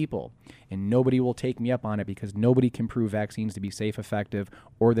these people, and nobody will take me up on it because nobody can prove vaccines to be safe, effective,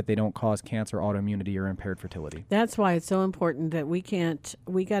 or that they don't cause cancer, autoimmunity, or impaired fertility. That's why it's so important that we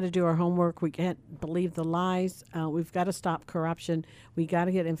got to do our homework. We can't believe the lies. We've got to stop corruption. We got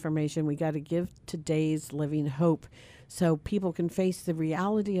to get information. We got to give today's living hope so people can face the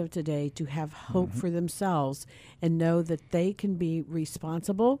reality of today, to have hope for themselves and know that they can be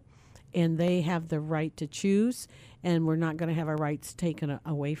responsible and they have the right to choose, and we're not going to have our rights taken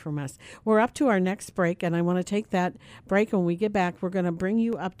away from us. We're up to our next break, and I want to take that break. When we get back, we're going to bring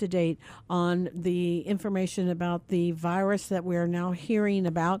you up to date on the information about the virus that we're now hearing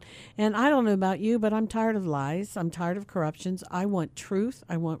about. And I don't know about you, but I'm tired of lies. I'm tired of corruptions. I want truth.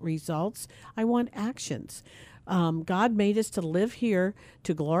 I want results. I want actions. God made us to live here,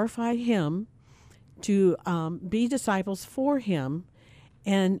 to glorify Him, to be disciples for Him,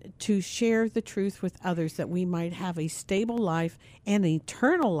 and to share the truth with others that we might have a stable life and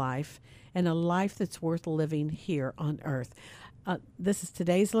eternal life and a life that's worth living here on earth. This is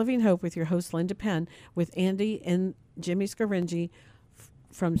Today's Living Hope with your host, Linda Penn, with Andy and Jimmy Scaringi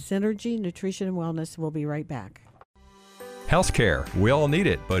from Synergy Nutrition and Wellness. We'll be right back. Healthcare, we all need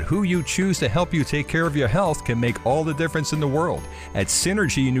it, but who you choose to help you take care of your health can make all the difference in the world. At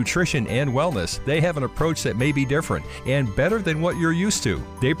Synergy Nutrition and Wellness, they have an approach that may be different and better than what you're used to.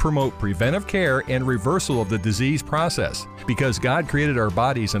 They promote preventive care and reversal of the disease process. Because God created our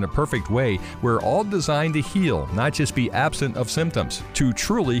bodies in a perfect way, we're all designed to heal, not just be absent of symptoms, to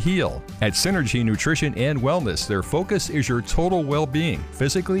truly heal. At Synergy Nutrition and Wellness, their focus is your total well-being,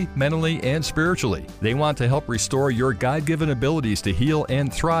 physically, mentally, and spiritually. They want to help restore your God-given abilities to heal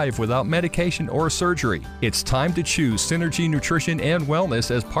and thrive without medication or surgery. It's time to choose Synergy Nutrition and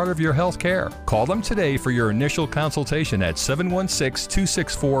Wellness as part of your health care. Call them today for your initial consultation at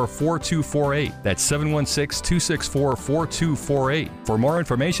 716-264-4248. That's 716-264-4248. For more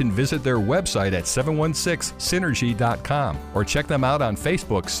information, visit their website at 716synergy.com or check them out on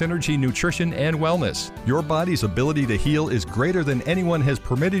Facebook, Synergy Nutrition and Wellness. Your body's ability to heal is greater than anyone has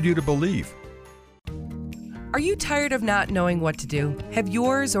permitted you to believe. Are you tired of not knowing what to do? Have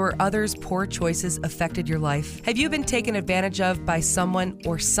yours or others' poor choices affected your life? Have you been taken advantage of by someone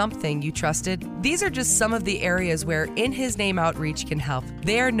or something you trusted? These are just some of the areas where In His Name Outreach can help.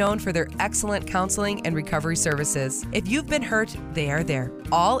 They are known for their excellent counseling and recovery services. If you've been hurt, they are there.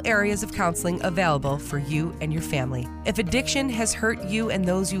 All areas of counseling available for you and your family. If addiction has hurt you and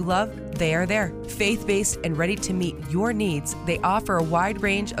those you love, they are there. Faith-based and ready to meet your needs, they offer a wide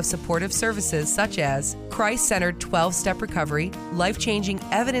range of supportive services such as Christ-centered 12-step recovery, life-changing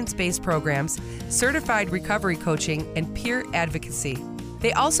evidence-based programs, certified recovery coaching, and peer advocacy.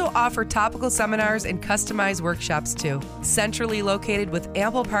 They also offer topical seminars and customized workshops too. Centrally located with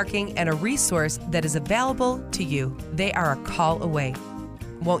ample parking and a resource that is available to you. They are a call away.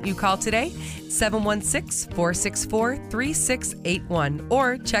 Won't you call today? 716-464-3681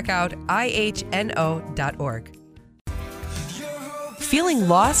 or check out ihno.org. Feeling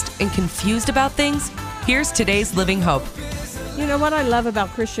lost and confused about things? Here's today's Living Hope. You know what I love about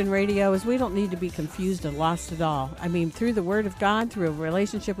Christian radio is we don't need to be confused and lost at all. I mean, through the Word of God, through a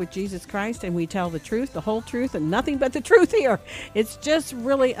relationship with Jesus Christ, and we tell the truth, the whole truth, and nothing but the truth here. It's just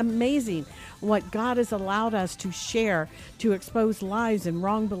really amazing what God has allowed us to share, to expose lies and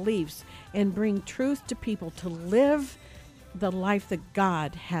wrong beliefs, and bring truth to people to live the life that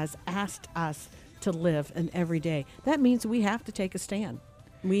God has asked us to live in every day. That means we have to take a stand.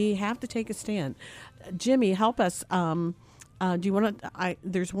 We have to take a stand. Jimmy, help us. Do you want to?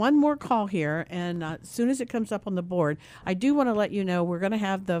 There's one more call here, and as soon as it comes up on the board, I do want to let you know we're going to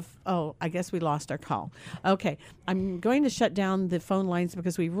have the. Oh, I guess we lost our call. Okay, I'm going to shut down the phone lines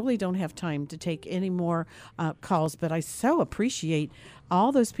because we really don't have time to take any more calls. But I so appreciate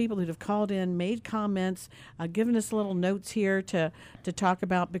all those people that have called in, made comments, given us little notes here to talk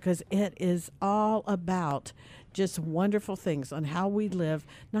about, because it is all about just wonderful things on how we live,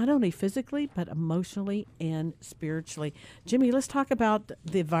 not only physically, but emotionally and spiritually. Jimmy, let's talk about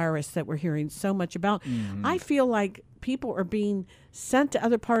the virus that we're hearing so much about. Mm-hmm. I feel like people are being sent to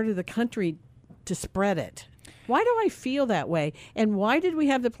other parts of the country to spread it. Why do I feel that way? And why did we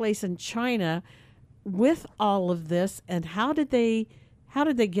have the place in China with all of this? And how did they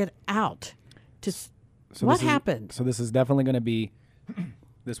get out? What happened? So this is definitely going to be,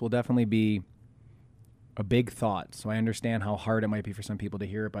 this will definitely be a big thought. So I understand how hard it might be for some people to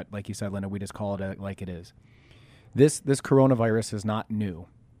hear it, but like you said, Linda, we just call it like it is. This coronavirus is not new.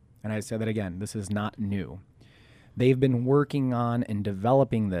 And I said that again, this is not new. They've been working on and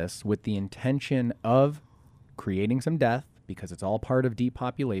developing this with the intention of creating some death, because it's all part of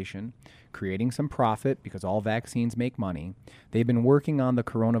depopulation, creating some profit, because all vaccines make money. They've been working on the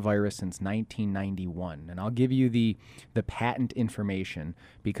coronavirus since 1991. And I'll give you the patent information,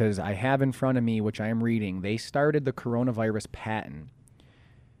 because I have in front of me, which I am reading, they started the coronavirus patent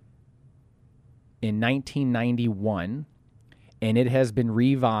in 1991, and it has been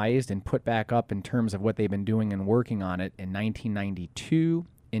revised and put back up in terms of what they've been doing and working on it in 1992,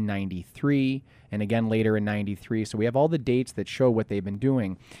 in 93, and again later in 93. So we have all the dates that show what they've been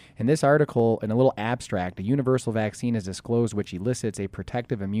doing. In this article, in a little abstract, a universal vaccine is disclosed which elicits a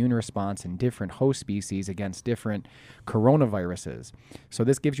protective immune response in different host species against different coronaviruses. So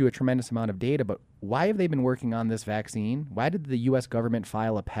this gives you a tremendous amount of data, but why have they been working on this vaccine? Why did the U.S. government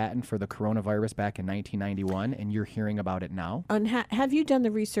file a patent for the coronavirus back in 1991, and you're hearing about it now? And have you done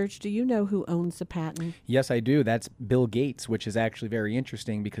the research? Do you know who owns the patent? Yes, I do. That's Bill Gates, which is actually very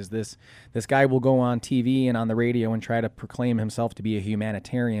interesting, interesting because this guy will go on TV and on the radio and try to proclaim himself to be a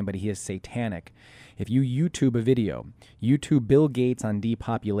humanitarian, but he is satanic. If you YouTube a video, YouTube Bill Gates on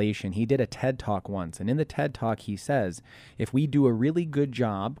depopulation, he did a TED Talk once, and in the TED Talk he says, if we do a really good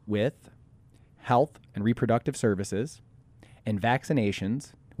job with health and reproductive services and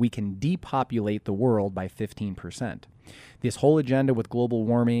vaccinations, we can depopulate the world by 15%. This whole agenda with global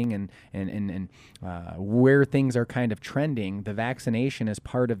warming and where things are kind of trending, the vaccination is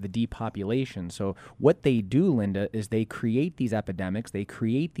part of the depopulation. So what they do, Linda, is they create these epidemics, they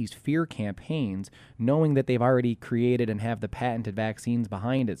create these fear campaigns, knowing that they've already created and have the patented vaccines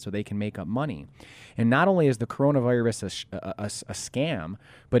behind it so they can make up money. And not only is the coronavirus a scam,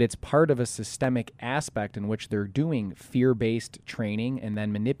 but it's part of a systemic aspect in which they're doing fear-based training and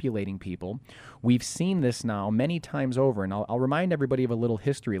then manipulating people. We've seen this now many times over, and I'll remind everybody of a little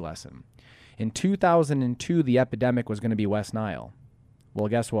history lesson. In 2002, the epidemic was going to be West Nile. Well,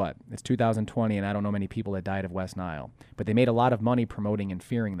 guess what? It's 2020, and I don't know many people that died of West Nile. But they made a lot of money promoting and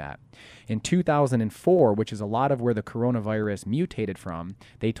fearing that. In 2004, which is a lot of where the coronavirus mutated from,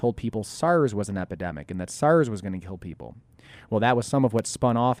 they told people SARS was an epidemic and that SARS was going to kill people. Well, that was some of what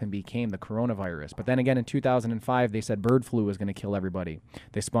spun off and became the coronavirus. But then again, in 2005, they said bird flu was going to kill everybody.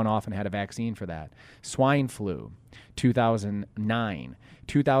 They spun off and had a vaccine for that. Swine flu, 2009.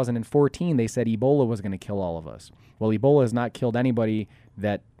 2014, they said Ebola was going to kill all of us. Well, Ebola has not killed anybody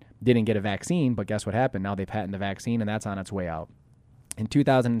that didn't get a vaccine, but guess what happened? Now they patent the vaccine, and that's on its way out. In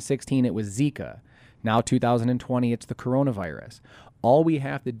 2016, it was Zika. Now 2020, it's the coronavirus. All we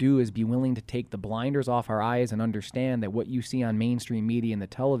have to do is be willing to take the blinders off our eyes and understand that what you see on mainstream media and the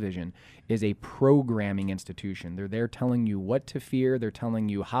television is a programming institution. They're there telling you what to fear, they're telling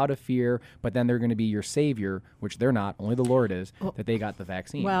you how to fear, but then they're going to be your savior, which they're not, only the Lord is, that they got the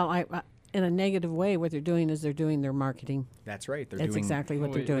vaccine. Well, in a negative way, what they're doing is they're doing their marketing. That's right. That's exactly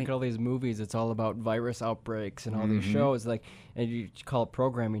what they're doing. Look at all these movies. It's all about virus outbreaks and all these shows. Like, and you call it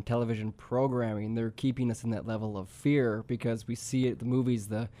programming, television programming. They're keeping us in that level of fear because we see it. The movies,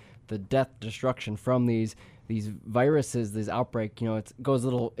 the death, destruction from these viruses, this outbreak. You know, it goes a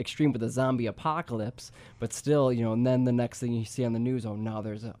little extreme with the zombie apocalypse, but still, you know. And then the next thing you see on the news, oh, now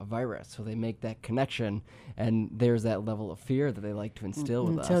there's a virus. So they make that connection, and there's that level of fear that they like to instill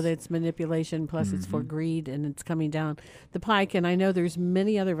with us. So it's manipulation, plus it's for greed, and it's coming down the pike. And I know there's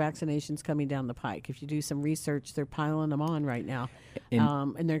many other vaccinations coming down the pike. If you do some research, they're piling them on right now,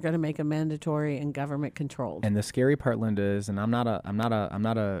 and they're going to make them mandatory and government controlled. And the scary part, Linda, is, and I'm not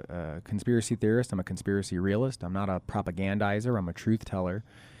a conspiracy theorist. I'm a conspiracy realist. I'm not a propagandizer. I'm a truth teller.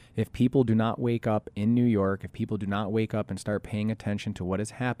 If people do not wake up in New York, if people do not wake up and start paying attention to what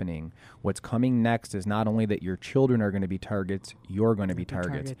is happening, what's coming next is not only that your children are going to be targets, you're going to be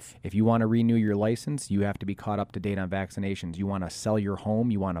targets. If you want to renew your license, you have to be caught up to date on vaccinations. You want to sell your home,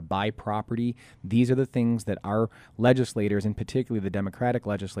 you want to buy property. These are the things that our legislators, and particularly the Democratic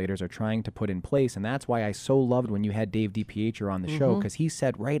legislators, are trying to put in place. And that's why I so loved when you had Dave DiPietro on the show, because he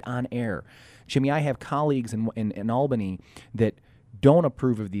said right on air, Jimmy, I have colleagues in Albany that don't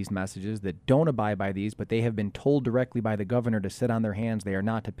approve of these messages, that don't abide by these, but they have been told directly by the governor to sit on their hands. They are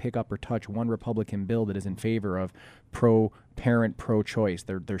not to pick up or touch one Republican bill that is in favor of pro-parent, pro-choice.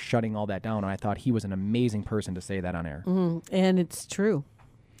 They're shutting all that down, and I thought he was an amazing person to say that on air. And it's true.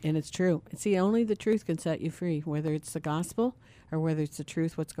 And it's true. See, only the truth can set you free, whether it's the gospel or whether it's the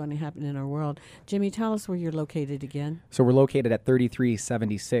truth, what's going to happen in our world. Jimmy, tell us where you're located again. So we're located at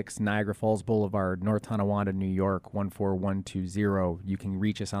 3376 Niagara Falls Boulevard, North Tonawanda, New York, 14120. You can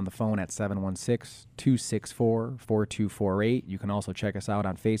reach us on the phone at 716-264-4248. You can also check us out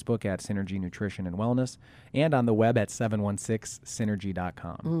on Facebook at Synergy Nutrition and Wellness and on the web at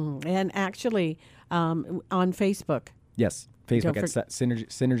 716synergy.com. And actually, on Facebook. Yes. Facebook at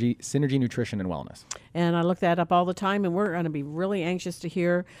Synergy Nutrition and Wellness. And I look that up all the time, and we're going to be really anxious to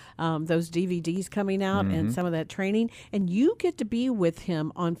hear those DVDs coming out and some of that training. And you get to be with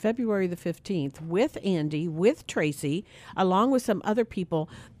him on February the 15th with Andy, with Tracy, along with some other people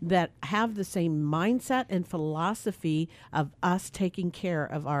that have the same mindset and philosophy of us taking care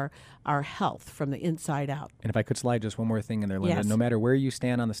of our health from the inside out. And if I could slide just one more thing in there, Linda, no matter where you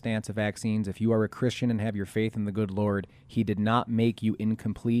stand on the stance of vaccines, if you are a Christian and have your faith in the good Lord, He did not make you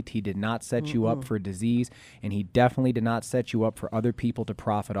incomplete. He did not set you up for disease, and He definitely did not set you up for other people to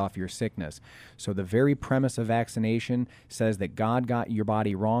profit off your sickness. So the very premise of vaccination says that God got your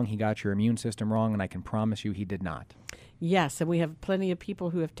body wrong, He got your immune system wrong, and I can promise you He did not. Yes, and we have plenty of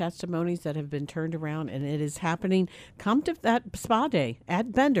people who have testimonies that have been turned around, and it is happening. Come to that spa day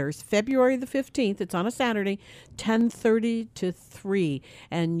at Bender's, February the 15th. It's on a Saturday, 10:30 to 3,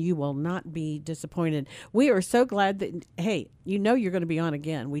 and you will not be disappointed. We are so glad that, hey, you know you're going to be on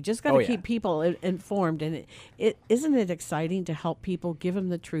again. We just got to keep people informed, and isn't it exciting to help people, give them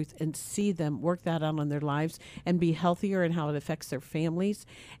the truth, and see them work that out on their lives and be healthier and how it affects their families,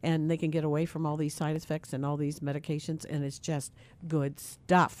 and they can get away from all these side effects and all these medications, and it's just good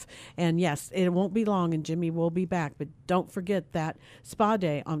stuff. And yes, it won't be long, and Jimmy will be back, but don't forget that spa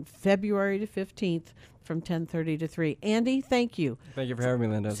day on February the 15th from 10:30 to 3. Andy, thank you. Thank you for having me,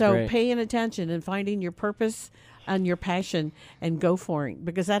 Linda. It's so great. Paying attention and finding your purpose and your passion and go for it,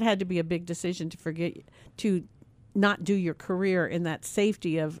 because that had to be a big decision to forget to not do your career in that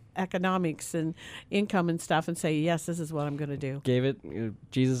safety of economics and income and stuff and say, yes, this is what I'm going to do.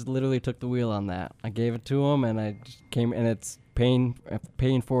 Jesus literally took the wheel on that. I gave it to him, and I just came, and it's paying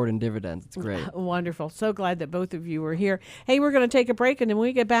forward in dividends. It's great. Wonderful. So glad that both of you were here. Hey, we're going to take a break, and then when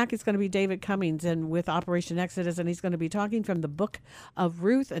we get back, it's going to be David Cummings and with Operation Exodus, and he's going to be talking from the book of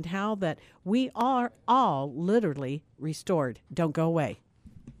Ruth and how that we are all literally restored. Don't go away.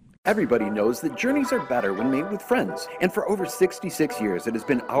 Everybody knows that journeys are better when made with friends. And for over 66 years, it has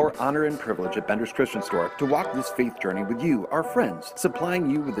been our honor and privilege at Bender's Christian Store to walk this faith journey with you, our friends, supplying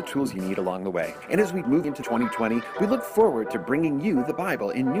you with the tools you need along the way. And as we move into 2020, we look forward to bringing you the Bible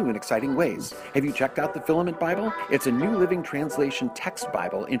in new and exciting ways. Have you checked out the Filament Bible? It's a New Living Translation text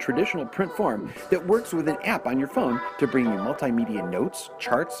Bible in traditional print form that works with an app on your phone to bring you multimedia notes,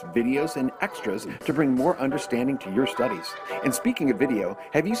 charts, videos, and extras to bring more understanding to your studies. And speaking of video,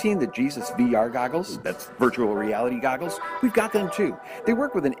 have you seen the Jesus VR goggles? That's virtual reality goggles. We've got them too. They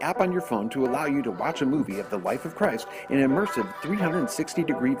work with an app on your phone to allow you to watch a movie of the life of Christ in an immersive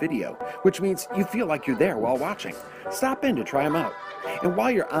 360-degree video, which means you feel like you're there while watching. Stop in to try them out. And while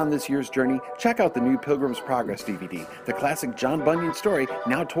you're on this year's journey, check out the new Pilgrim's Progress DVD, the classic John Bunyan story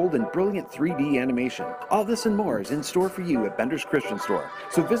now told in brilliant 3D animation. All this and more is in store for you at Bender's Christian Store.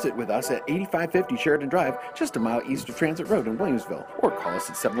 So visit with us at 8550 Sheridan Drive, just a mile east of Transit Road in Williamsville, or call us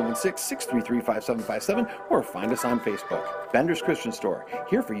at 716-633-5757, or find us on Facebook. Bender's Christian Store,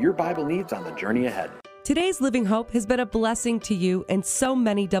 here for your Bible needs on the journey ahead. Today's Living Hope has been a blessing to you and so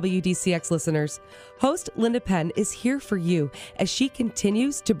many WDCX listeners. Host Linda Penn is here for you as she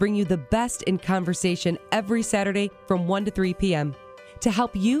continues to bring you the best in conversation every Saturday from 1 to 3 p.m. to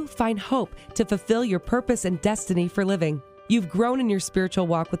help you find hope to fulfill your purpose and destiny for living. You've grown in your spiritual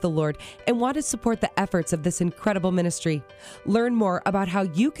walk with the Lord and want to support the efforts of this incredible ministry. Learn more about how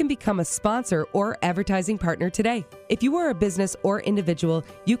you can become a sponsor or advertising partner today. If you are a business or individual,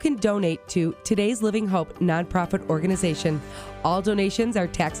 you can donate to Today's Living Hope nonprofit organization. All donations are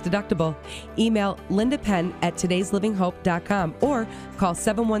tax deductible. Email Linda Penn at todayslivinghope.com or call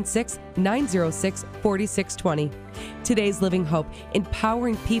 716-906-4620. Today's Living Hope,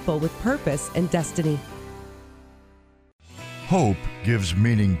 empowering people with purpose and destiny. Hope gives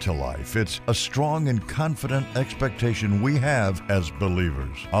meaning to life. It's a strong and confident expectation we have as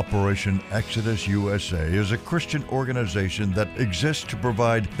believers. Operation Exodus USA is a Christian organization that exists to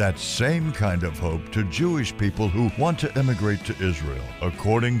provide that same kind of hope to Jewish people who want to immigrate to Israel.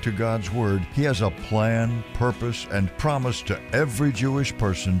 According to God's Word, He has a plan, purpose, and promise to every Jewish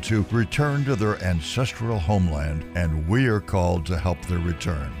person to return to their ancestral homeland, and we are called to help their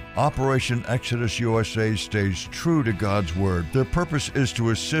return. Operation Exodus USA stays true to God's Word. Their purpose is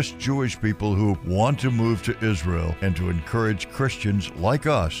to assist Jewish people who want to move to Israel and to encourage Christians like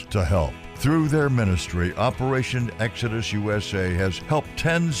us to help. Through their ministry, Operation Exodus USA has helped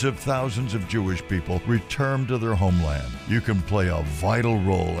tens of thousands of Jewish people return to their homeland. You can play a vital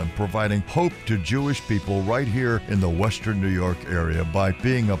role in providing hope to Jewish people right here in the Western New York area by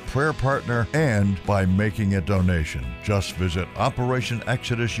being a prayer partner and by making a donation. Just visit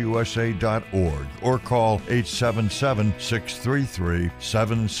OperationExodusUSA.org or call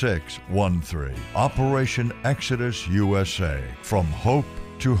 877-633-7613. Operation Exodus USA, from hope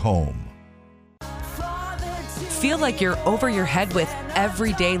to home. Feel like you're over your head with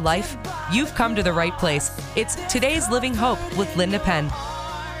everyday life? You've come to the right place. It's Today's Living Hope with Linda Penn.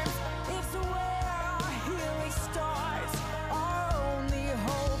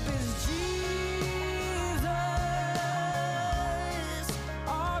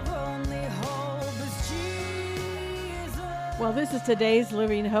 Well, this is Today's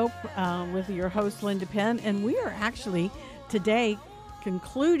Living Hope with your host, Linda Penn, and we are actually today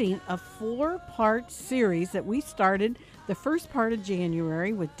concluding a 4-part series that we started the first part of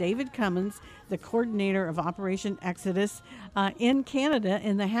January with David Cummings, the coordinator of Operation Exodus in Canada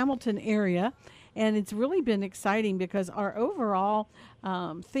in the Hamilton area. And it's really been exciting because our overall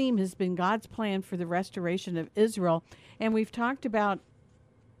theme has been God's plan for the restoration of Israel. And we've talked about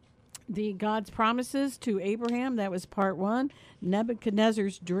the God's promises to Abraham. That was part 1.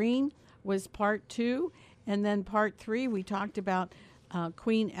 Nebuchadnezzar's dream was part 2. And then part 3, we talked about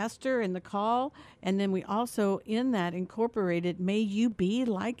Queen Esther and the call. And then we also, in that, incorporated, may you be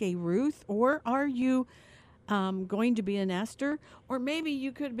like a Ruth, or are you going to be an Esther? Or maybe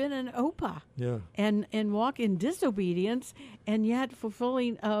you could have been an Oprah and walk in disobedience and yet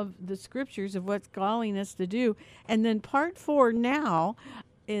fulfilling of the scriptures of what's calling us to do. And then part 4 now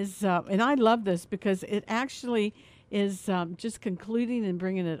is, and I love this because it actually is just concluding and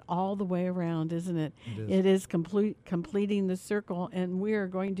bringing it all the way around, isn't it? It is completing the circle, and we are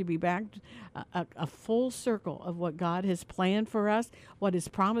going to be back a full circle of what God has planned for us, what His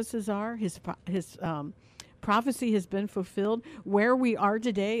promises are, His prophecy has been fulfilled. Where we are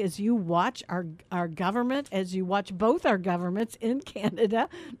today, as you watch our government, as you watch both our governments in Canada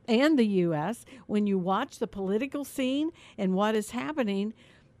and the U.S., when you watch the political scene and what is happening,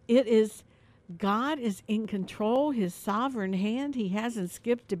 it is God is in control, His sovereign hand. He hasn't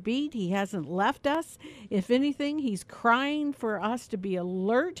skipped a beat. He hasn't left us. If anything, He's crying for us to be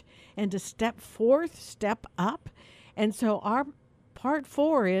alert and to step forth, step up. And so our part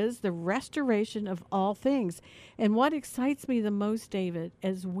 4 is the restoration of all things. And what excites me the most, David,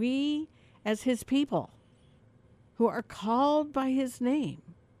 as we, as His people who are called by His name,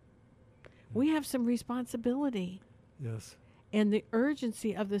 we have some responsibility. Yes. And the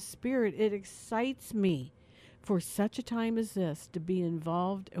urgency of the Spirit, it excites me for such a time as this to be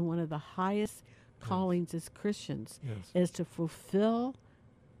involved in one of the highest callings as Christians, is to fulfill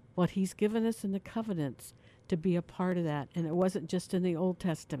what He's given us in the covenants, to be a part of that. And it wasn't just in the Old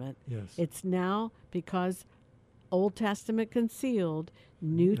Testament. It's now, because Old Testament concealed,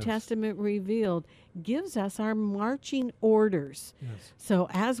 New Testament revealed, gives us our marching orders. So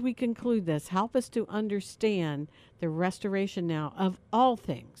as we conclude this, help us to understand the restoration now of all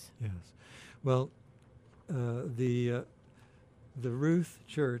things. Well, the Ruth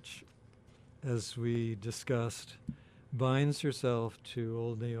Church, as we discussed, binds herself to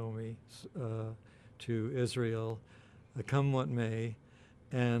old Naomi, to Israel, come what may,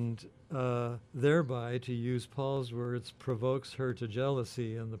 and thereby, to use Paul's words, provokes her to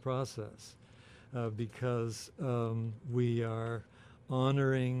jealousy in the process, because we are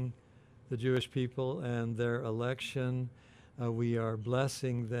honoring the Jewish people and their election. We are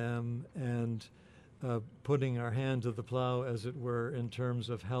blessing them and putting our hand to the plow, as it were, in terms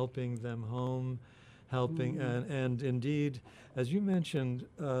of helping them home, and indeed, as you mentioned,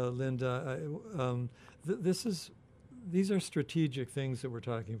 Linda, these are strategic things that we're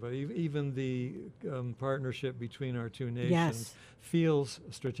talking about. Even the partnership between our two nations feels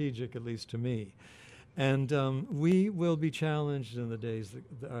strategic, at least to me. And we will be challenged in the days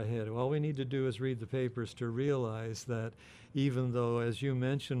that are ahead. All we need to do is read the papers to realize that even though, as you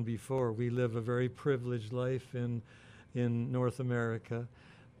mentioned before, we live a very privileged life in North America,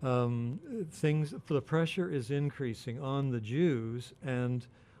 the pressure is increasing on the Jews and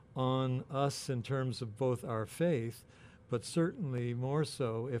on us in terms of both our faith, but certainly more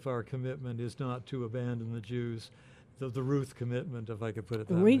so if our commitment is not to abandon the Jews, the Ruth commitment, if I could put it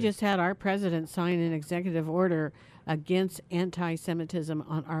that way. We just had our president sign an executive order against anti-Semitism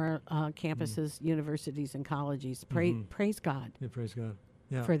on our campuses, universities, and colleges. Praise God. Praise God.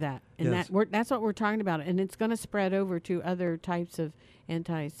 For that. And that's what we're talking about. And it's going to spread over to other types of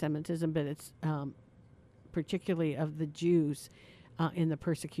anti-Semitism, but it's particularly of the Jews in the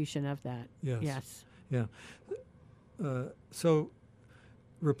persecution of that. So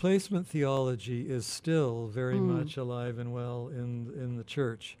replacement theology is still very much alive and well in the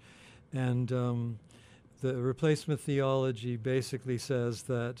church. And the replacement theology basically says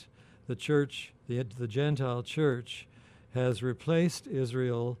that the church, the Gentile church, has replaced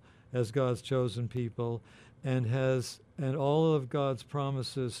Israel as God's chosen people, and all of God's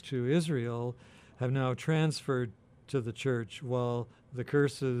promises to Israel have now transferred to the church, while the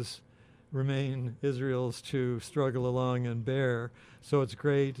curses remain Israel's to struggle along and bear. So it's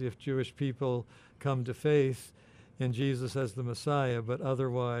great if Jewish people come to faith in Jesus as the Messiah, but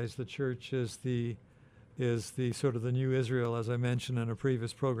otherwise the church is the sort of the new Israel, as I mentioned in a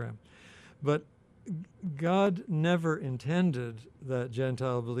previous program. But God never intended that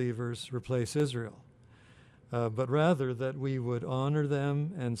Gentile believers replace Israel, but rather that we would honor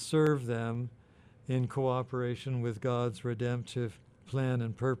them and serve them in cooperation with God's redemptive plan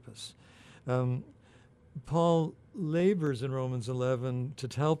and purpose. Paul labors in Romans 11 to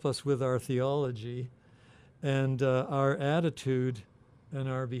help us with our theology and our attitude and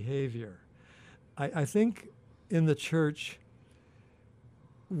our behavior. I think in the church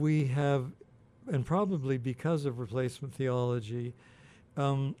we have, and probably because of replacement theology,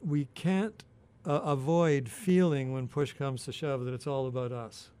 we can't avoid feeling when push comes to shove that it's all about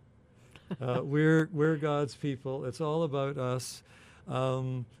us. We're God's people. It's all about us.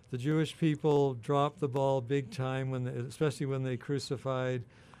 The Jewish people dropped the ball big time, especially when they crucified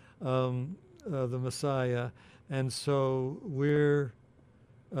the Messiah. And so we're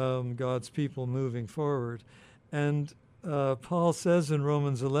God's people moving forward. And Paul says in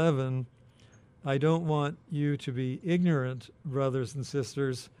Romans 11, I don't want you to be ignorant, brothers and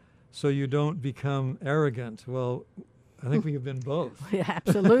sisters, so you don't become arrogant. Well, I think we have been both. Yeah,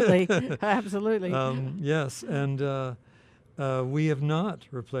 absolutely. Absolutely. Yes, and we have not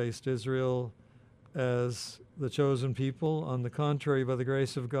replaced Israel as the chosen people. On the contrary, by the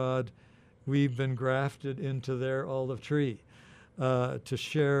grace of God, we've been grafted into their olive tree to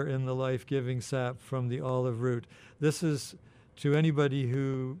share in the life-giving sap from the olive root. This is, to anybody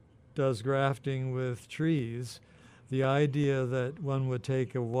who does grafting with trees, the idea that one would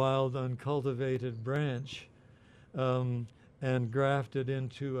take a wild, uncultivated branch and graft it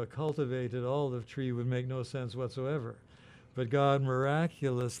into a cultivated olive tree would make no sense whatsoever. But God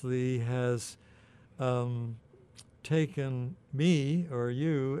miraculously has taken me or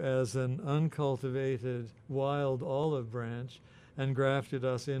you as an uncultivated wild olive branch and grafted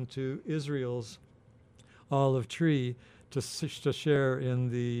us into Israel's olive tree to share in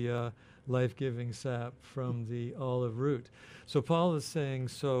the life-giving sap from the olive root. So Paul is saying,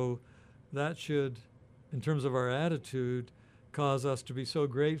 so that should, in terms of our attitude, cause us to be so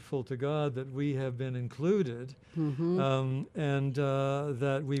grateful to God that we have been included, and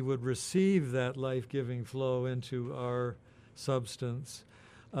that we would receive that life-giving flow into our substance,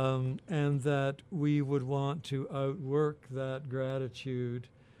 and that we would want to outwork that gratitude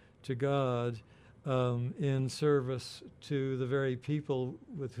to God in service to the very people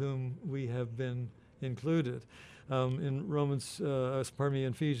with whom we have been included. In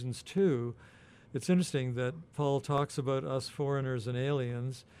Ephesians 2, it's interesting that Paul talks about us foreigners and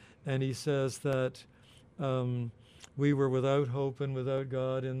aliens, and he says that we were without hope and without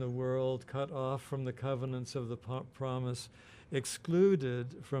God in the world, cut off from the covenants of the promise,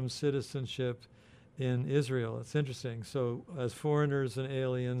 excluded from citizenship in Israel. It's interesting. So as foreigners and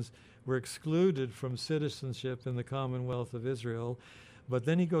aliens, we're excluded from citizenship in the Commonwealth of Israel. But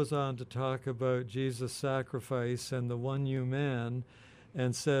then he goes on to talk about Jesus' sacrifice and the one new man,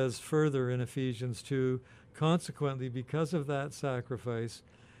 and says further in Ephesians 2, consequently, because of that sacrifice,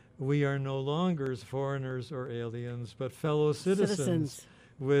 we are no longer foreigners or aliens, but fellow citizens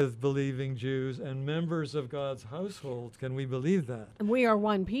with believing Jews and members of God's household. Can we believe that? And we are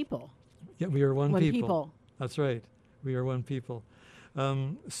one people. Yeah, we are one people. people. That's right. We are one people.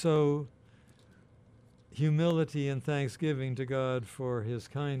 So humility and thanksgiving to God for his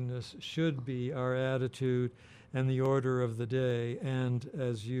kindness should be our attitude and the order of the day. And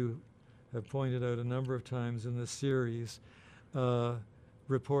as you have pointed out a number of times in this series,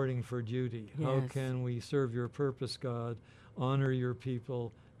 reporting for duty. Yes. How can we serve your purpose, God, honor your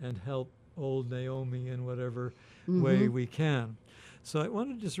people, and help old Naomi in whatever way we can? So I want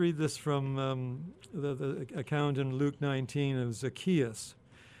to just read this from the account in Luke 19 of Zacchaeus.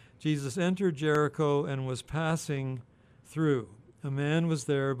 Jesus entered Jericho and was passing through. A man was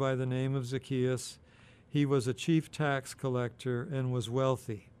there by the name of Zacchaeus. He was a chief tax collector and was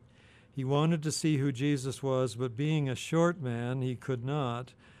wealthy. He wanted to see who Jesus was, but being a short man, he could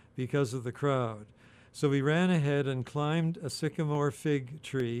not because of the crowd. So he ran ahead and climbed a sycamore fig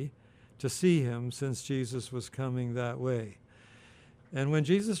tree to see him, since Jesus was coming that way. And when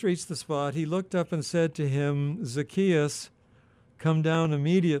Jesus reached the spot, he looked up and said to him, Zacchaeus, come down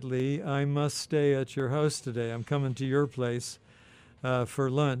immediately. I must stay at your house today. I'm coming to your place for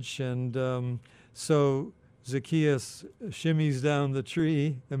lunch. And so Zacchaeus shimmies down the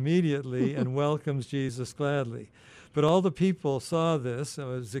tree immediately and welcomes Jesus gladly. But all the people saw this.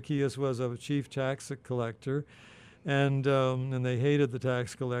 Zacchaeus was a chief tax collector, and they hated the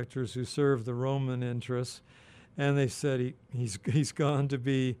tax collectors who served the Roman interests. And they said he's gone to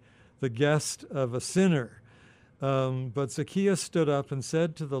be the guest of a sinner. But Zacchaeus stood up and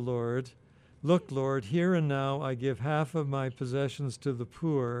said to the Lord, look, Lord, here and now I give half of my possessions to the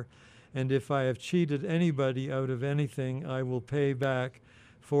poor, and if I have cheated anybody out of anything, I will pay back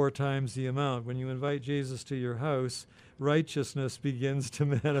 4 times the amount. When you invite Jesus to your house, righteousness begins to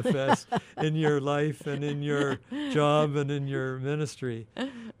manifest in your life and in your job and in your ministry.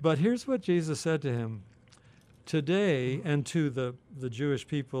 But here's what Jesus said to him. Today, and to the Jewish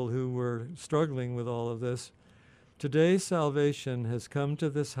people who were struggling with all of this, today salvation has come to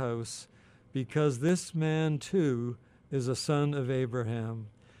this house, because this man too is a son of Abraham.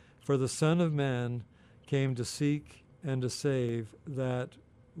 For the Son of Man came to seek and to save that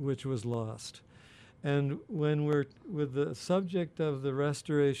which was lost. And when we're with the subject of the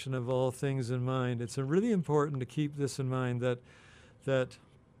restoration of all things in mind, it's really important to keep this in mind, that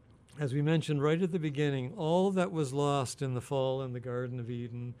as we mentioned right at the beginning, all that was lost in the fall in the Garden of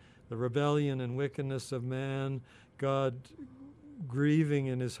Eden, the rebellion and wickedness of man, God grieving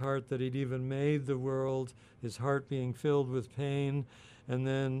in his heart that he'd even made the world, his heart being filled with pain, and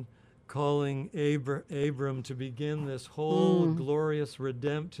then calling Abram to begin this whole glorious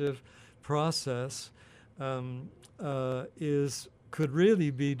redemptive process, could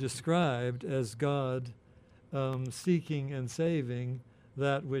really be described as God seeking and saving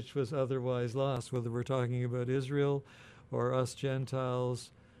that which was otherwise lost, whether we're talking about Israel or us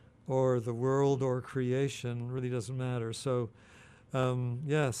Gentiles or the world or creation, really doesn't matter. So,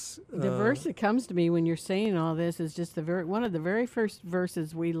 yes. The verse that comes to me when you're saying all this is just one of the very first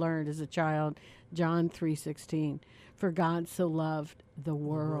verses we learned as a child, John 3:16. For God so loved the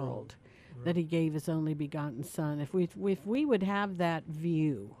world that he gave his only begotten Son. If we would have that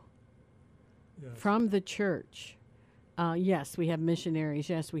view from the church, yes, we have missionaries,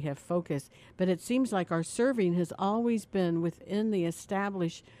 yes, we have focus, but it seems like our serving has always been within the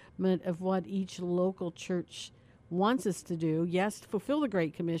establishment of what each local church wants us to do. Yes, fulfill the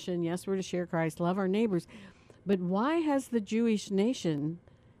Great Commission. Yes, we're to share Christ, love our neighbors. But why has the Jewish nation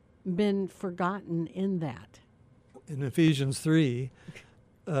been forgotten in that? In Ephesians 3,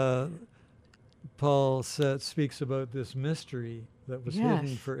 Paul speaks about this mystery that was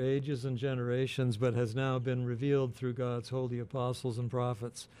hidden for ages and generations, but has now been revealed through God's holy apostles and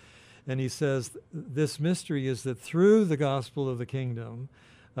prophets. And he says this mystery is that through the gospel of the kingdom,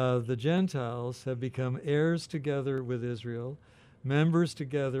 the Gentiles have become heirs together with Israel, members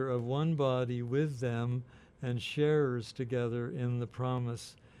together of one body with them, and sharers together in the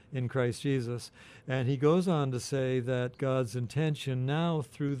promise in Christ Jesus. And he goes on to say that God's intention now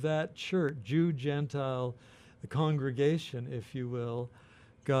through that church, Jew-Gentile congregation, if you will,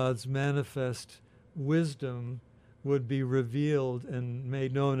 God's manifest wisdom would be revealed and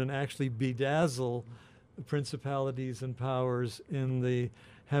made known and actually bedazzle principalities and powers in the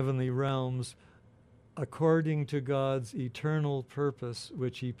heavenly realms according to God's eternal purpose,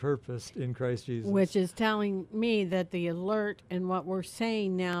 which he purposed in Christ Jesus. Which is telling me that the alert and what we're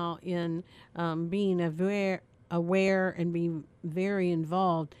saying now in being aware and being very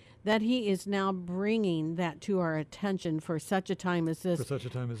involved, that he is now bringing that to our attention for such a time as this. For such a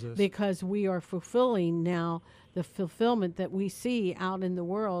time as this. Because we are fulfilling now the fulfillment that we see out in the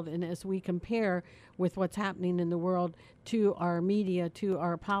world. And as we compare with what's happening in the world to our media, to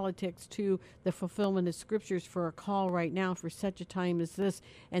our politics, to the fulfillment of scriptures for a call right now for such a time as this,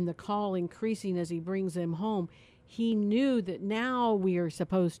 and the call increasing as he brings them home, he knew that now we are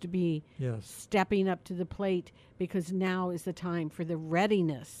supposed to be stepping up to the plate, because now is the time for the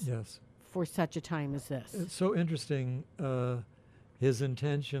readiness for such a time as this. It's so interesting, his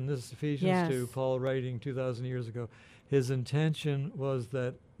intention, this is Ephesians 2, Paul writing 2,000 years ago, his intention was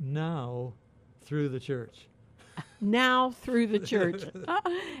that now through the church. Now through the church.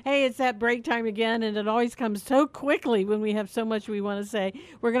 Hey, it's that break time again, and it always comes so quickly when we have so much we want to say.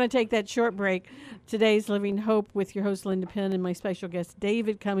 We're going to take that short break. Today's Living Hope with your host, Linda Penn, and my special guest,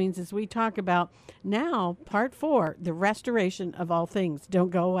 David Cummings, as we talk about now, part 4, the restoration of all things. Don't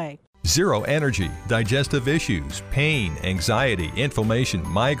go away. Zero energy, digestive issues, pain, anxiety, inflammation,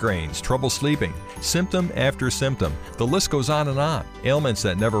 migraines, trouble sleeping, symptom after symptom. The list goes on and on. Ailments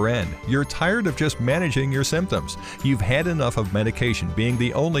that never end. You're tired of just managing your symptoms. You've had enough of medication being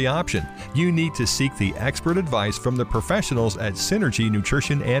the only option. You need to seek the expert advice from the professionals at Synergy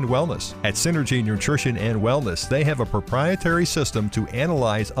Nutrition and Wellness. At Synergy Nutrition and Wellness, they have a proprietary system to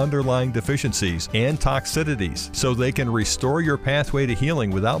analyze underlying deficiencies and toxicities so they can restore your pathway to healing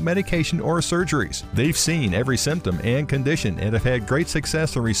without medication or surgeries. They've seen every symptom and condition and have had great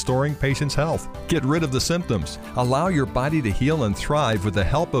success in restoring patients' health. Get rid of the symptoms. Allow your body to heal and thrive with the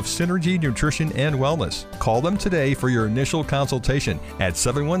help of Synergy Nutrition and Wellness. Call them today for your initial consultation at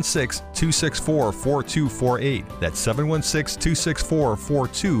 716-264-4248. That's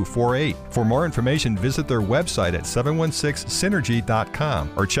 716-264-4248. For more information, visit their website at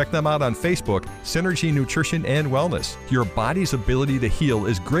 716synergy.com or check them out on Facebook, Synergy Nutrition and Wellness. Your body's ability to heal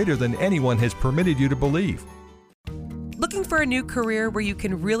is greater than anyone has permitted you to believe. Looking for a new career where you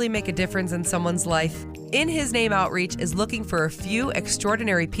can really make a difference in someone's life? In His Name Outreach is looking for a few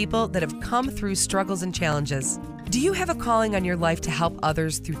extraordinary people that have come through struggles and challenges. Do you have a calling on your life to help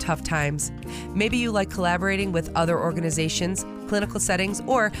others through tough times? Maybe you like collaborating with other organizations, clinical settings,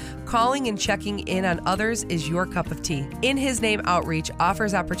 or calling and checking in on others is your cup of tea. In His Name Outreach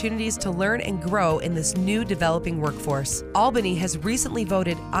offers opportunities to learn and grow in this new developing workforce. Albany has recently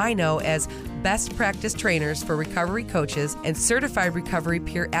voted I Know as Best Practice Trainers for Recovery Coaches and Certified Recovery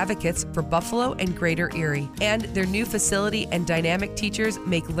Peer Advocates for Buffalo and Greater Erie. And their new facility and dynamic teachers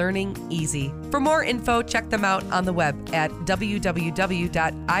make learning easy. For more info, check them out on the web at www.ihno.org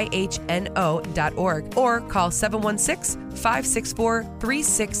or call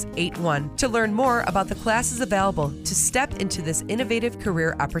 716-564-3681 to learn more about the classes available to step into this innovative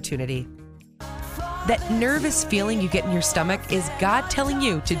career opportunity. That nervous feeling you get in your stomach is God telling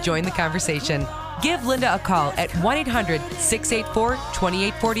you to join the conversation. Give Linda a call at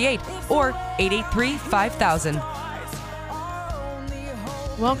 1-800-684-2848 or 883-5000.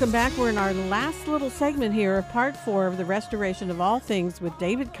 Welcome back. We're in our last little segment here of part 4 of the Restoration of All Things with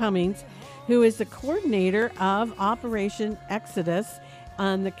David Cummings, who is the coordinator of Operation Exodus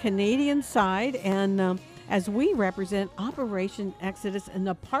on the Canadian side, and as we represent Operation Exodus and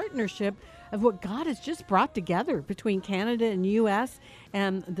the partnership of what God has just brought together between Canada and U.S.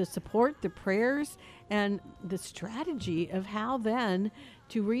 and the support, the prayers, and the strategy of how then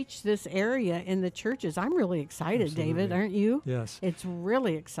to reach this area in the churches. I'm really excited, Absolutely. David, aren't you? Yes. It's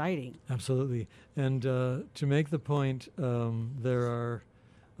really exciting. Absolutely. And to make the point, there are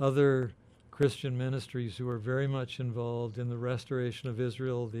other Christian ministries who are very much involved in the restoration of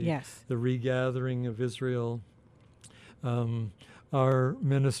Israel, the regathering of Israel. Our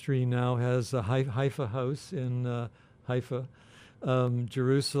ministry now has a Haifa house in Haifa,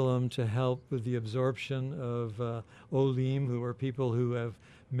 Jerusalem, to help with the absorption of Olim, who are people who have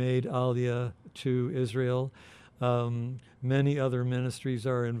made Aliyah to Israel. Many other ministries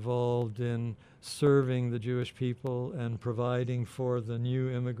are involved in serving the Jewish people and providing for the new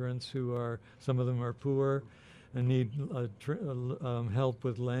immigrants who are, some of them are poor and need help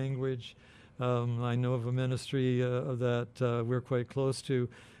with language. I know of a ministry that we're quite close to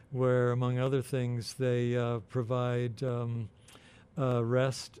where, among other things, they provide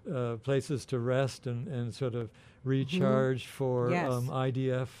rest, places to rest and sort of recharge for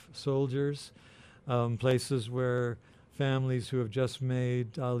IDF soldiers, places where families who have just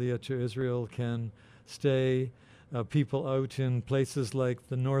made Aliyah to Israel can stay, people out in places like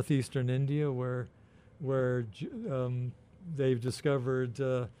the northeastern India where they've discovered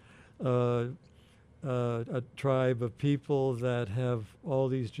a tribe of people that have all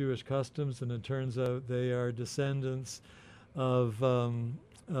these Jewish customs, and it turns out they are descendants of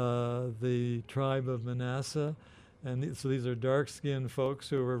the tribe of Manasseh. And so these are dark-skinned folks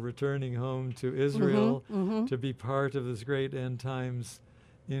who are returning home to Israel to be part of this great end times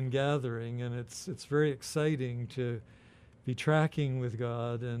ingathering. And it's very exciting to be tracking with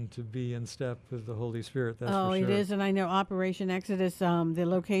God and to be in step with the Holy Spirit. That's for sure. It is. And I know Operation Exodus, the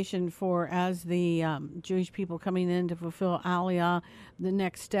location for as the Jewish people coming in to fulfill Aliyah, the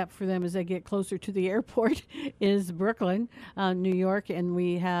next step for them as they get closer to the airport is Brooklyn, New York. And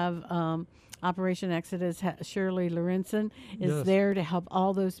we have Operation Exodus, Shirley Lorenzen is there to help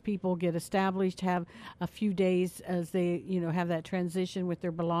all those people get established, have a few days as they, have that transition with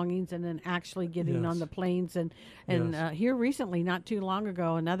their belongings, and then actually getting on the planes. And here recently, not too long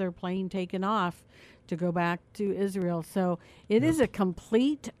ago, another plane taken off to go back to Israel. So it is a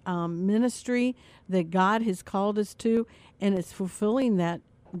complete ministry that God has called us to, and it's fulfilling that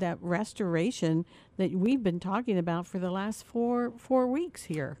restoration that we've been talking about for the last four weeks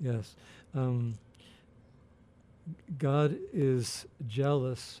here. Yes. God is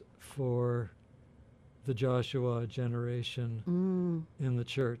jealous for the Joshua generation in the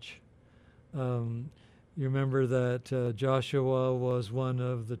church. You remember that Joshua was one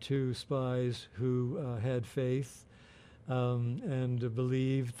of the 2 spies who had faith and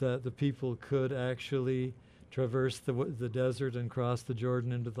believed that the people could actually traverse the desert and cross the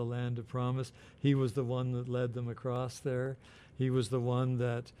Jordan into the land of promise. He was the one that led them across there. He was the one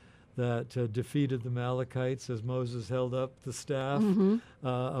that defeated the Amalekites as Moses held up the staff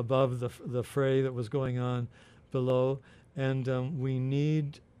above the fray that was going on below. And we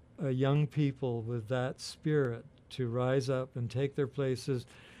need young people with that spirit to rise up and take their places,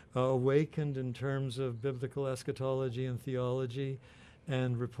 awakened in terms of biblical eschatology and theology,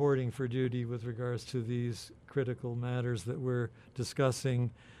 and reporting for duty with regards to these critical matters that we're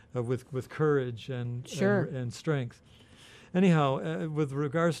discussing with courage and strength. Anyhow, with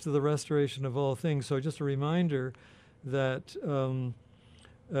regards to the restoration of all things, so just a reminder that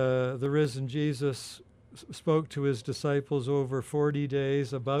the risen Jesus spoke to his disciples over 40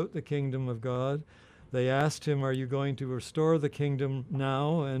 days about the kingdom of God. They asked him, "Are you going to restore the kingdom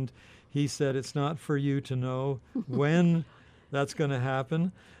now?" And he said, "It's not for you to know when That's going to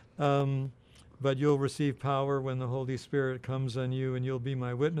happen. But you'll receive power when the Holy Spirit comes on you, and you'll be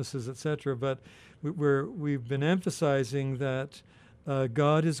my witnesses, etc. But we've been emphasizing that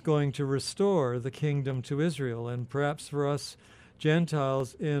God is going to restore the kingdom to Israel. And perhaps for us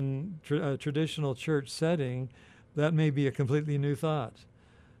Gentiles in a traditional church setting, that may be a completely new thought.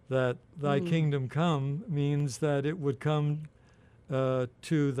 That thy kingdom come means that it would come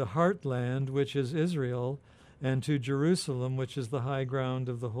to the heartland, which is Israel, and to Jerusalem, which is the high ground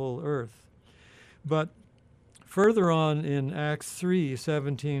of the whole earth. But further on in Acts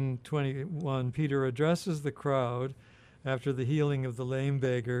 3:17-21, Peter addresses the crowd after the healing of the lame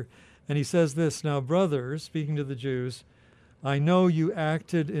beggar, and he says this, "Now, brothers," speaking to the Jews, "I know you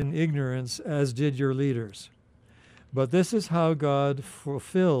acted in ignorance, as did your leaders. But this is how God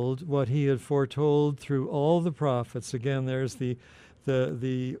fulfilled what he had foretold through all the prophets." Again, there's the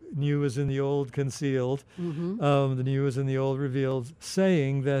new is in the old concealed, the new is in the old revealed,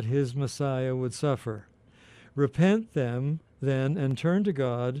 saying that his Messiah would suffer. "Repent then and turn to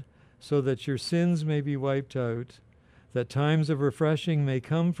God, so that your sins may be wiped out, that times of refreshing may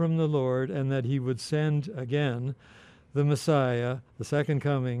come from the Lord, and that he would send again the Messiah, the second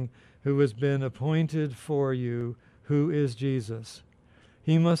coming, who has been appointed for you, who is Jesus.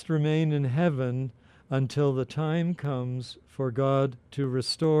 He must remain in heaven until the time comes for God to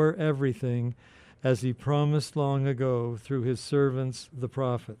restore everything, as he promised long ago through his servants the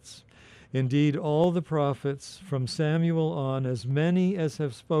prophets. Indeed, all the prophets from Samuel on, as many as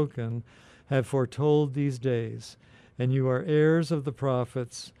have spoken, have foretold these days, and you are heirs of the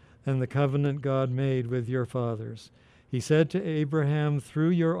prophets and the covenant God made with your fathers. He said to Abraham, through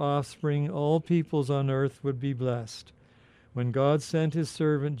your offspring all peoples on earth would be blessed. When God sent his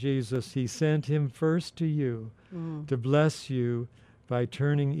servant Jesus, he sent him first to you to bless you by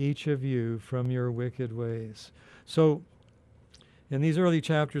turning each of you from your wicked ways." So in these early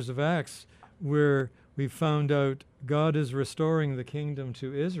chapters of Acts, where we found out God is restoring the kingdom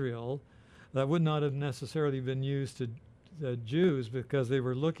to Israel, that would not have necessarily been used to the Jews because they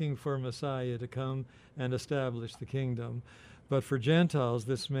were looking for Messiah to come and establish the kingdom. But for Gentiles,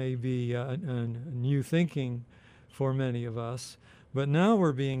 this may be a new thinking for many of us. But now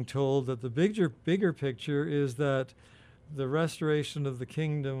we're being told that the bigger picture is that the restoration of the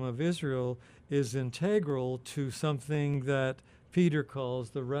kingdom of Israel is integral to something that Peter calls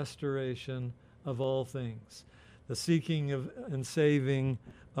the restoration of all things, the seeking of and saving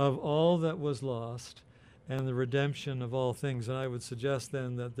of all that was lost, and the redemption of all things. And I would suggest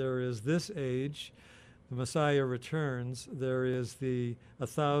then that there is this age, the Messiah returns, there is the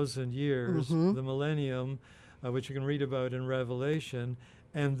 1,000 years, the millennium, which you can read about in Revelation,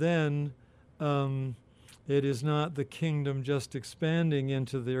 and then it is not the kingdom just expanding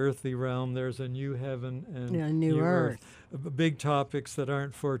into the earthly realm. There's a new heaven and new earth. Big topics that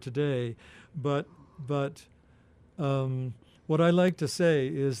aren't for today. But what I like to say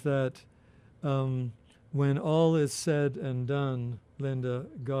is that when all is said and done, Linda,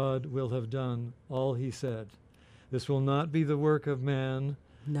 God will have done all he said. This will not be the work of man.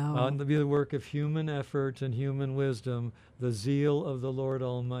 No. It'll be the work of human effort and human wisdom. The zeal of the Lord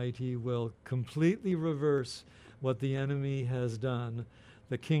Almighty will completely reverse what the enemy has done.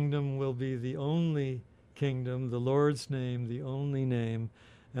 The kingdom will be the only kingdom, the Lord's name, the only name,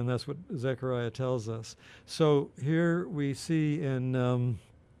 and that's what Zechariah tells us. So here we see in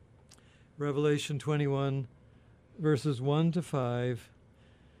Revelation 21, verses 1 to 5,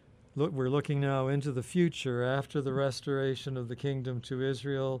 we're looking now into the future after the restoration of the kingdom to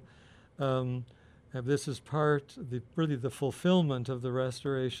Israel. This is really the fulfillment of the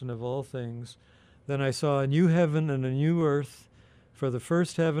restoration of all things. Then I saw a new heaven and a new earth, for the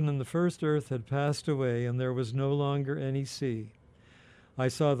first heaven and the first earth had passed away, and there was no longer any sea. I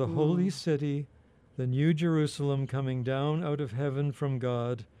saw the holy city, the new Jerusalem, coming down out of heaven from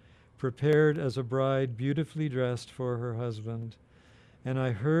God, prepared as a bride beautifully dressed for her husband. And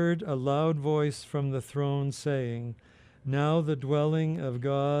I heard a loud voice from the throne saying, "Now the dwelling of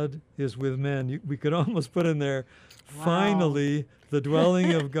God is with men." We could almost put in there, finally, the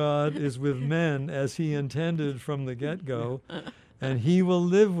dwelling of God is with men as he intended from the get-go, and he will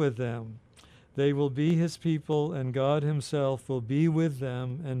live with them. They will be his people, and God himself will be with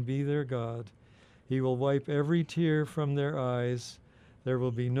them and be their God. He will wipe every tear from their eyes. There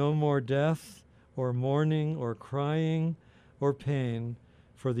will be no more death, or mourning, or crying, or pain,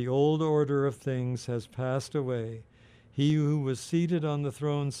 for the old order of things has passed away. He who was seated on the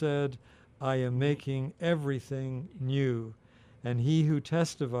throne said, "I am making everything new." And he who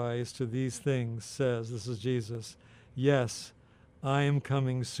testifies to these things says, this is Jesus, "Yes, I am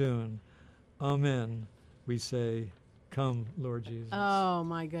coming soon." Amen, we say, Come, Lord Jesus. Oh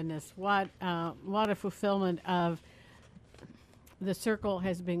my goodness! What a fulfillment of the circle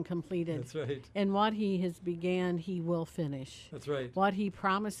has been completed. That's right. And what He has began, He will finish. That's right. What He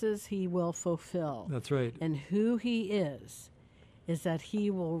promises, He will fulfill. That's right. And who He is that He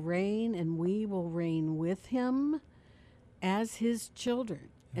will reign, and we will reign with Him as His children,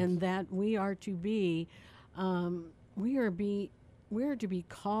 and that we are to be, we are to be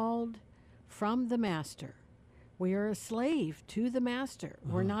called from the Master. We are a slave to the Master.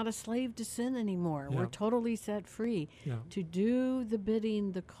 We're not a slave to sin anymore. Yeah. We're totally set free to do the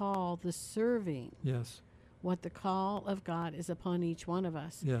bidding, the call, the serving. Yes. What the call of God is upon each one of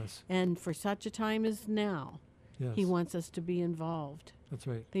us. Yes. And for such a time as now, Yes. He wants us to be involved. That's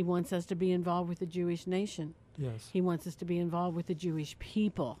right. He wants us to be involved with the Jewish nation. Yes. He wants us to be involved with the Jewish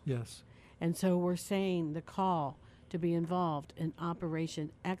people. Yes. And so we're saying the call to be involved in Operation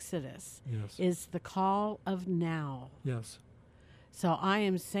Exodus is the call of now. Yes. So I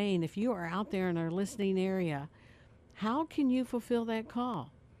am saying, if you are out there in our listening area, how can you fulfill that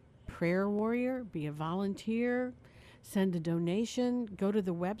call? Prayer warrior, be a volunteer, send a donation, go to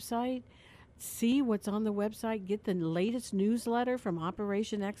the website, see what's on the website, get the latest newsletter from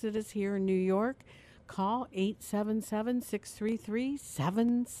Operation Exodus here in New York. Call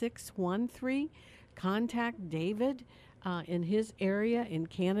 877-633-7613. Cantact David in his area in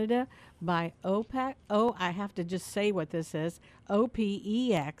Canada by OPEX. Oh, I have to just say what this is.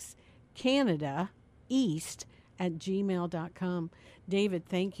 OPEX Canada East at gmail.com. David,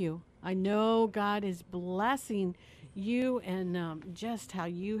 thank you. I know God is blessing you and just how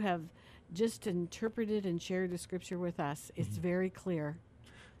you have just interpreted and shared the scripture with us. It's very clear.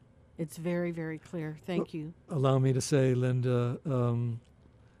 It's very, very clear. Thank you. Allow me to say, Linda,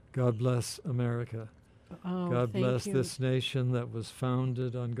 God bless America. Oh, God bless you. this nation that was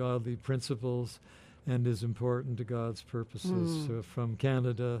founded on godly principles and is important to God's purposes. So from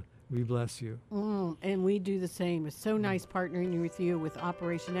Canada, we bless you. And we do the same. It's so nice partnering with you with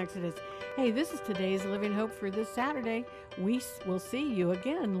Operation Exodus. Hey, this is today's Living Hope for this Saturday. We will see you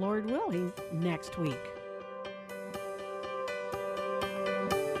again, Lord willing, next week.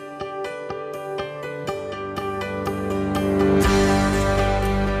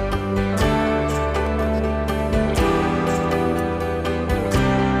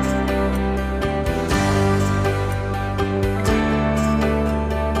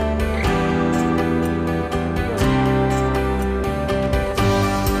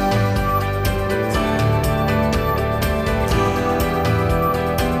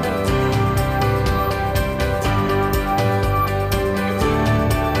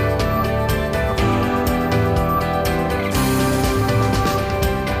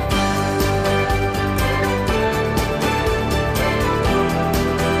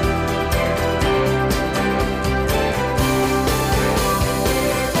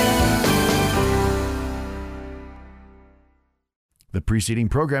 The preceding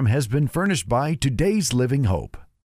program has been furnished by Today's Living Hope.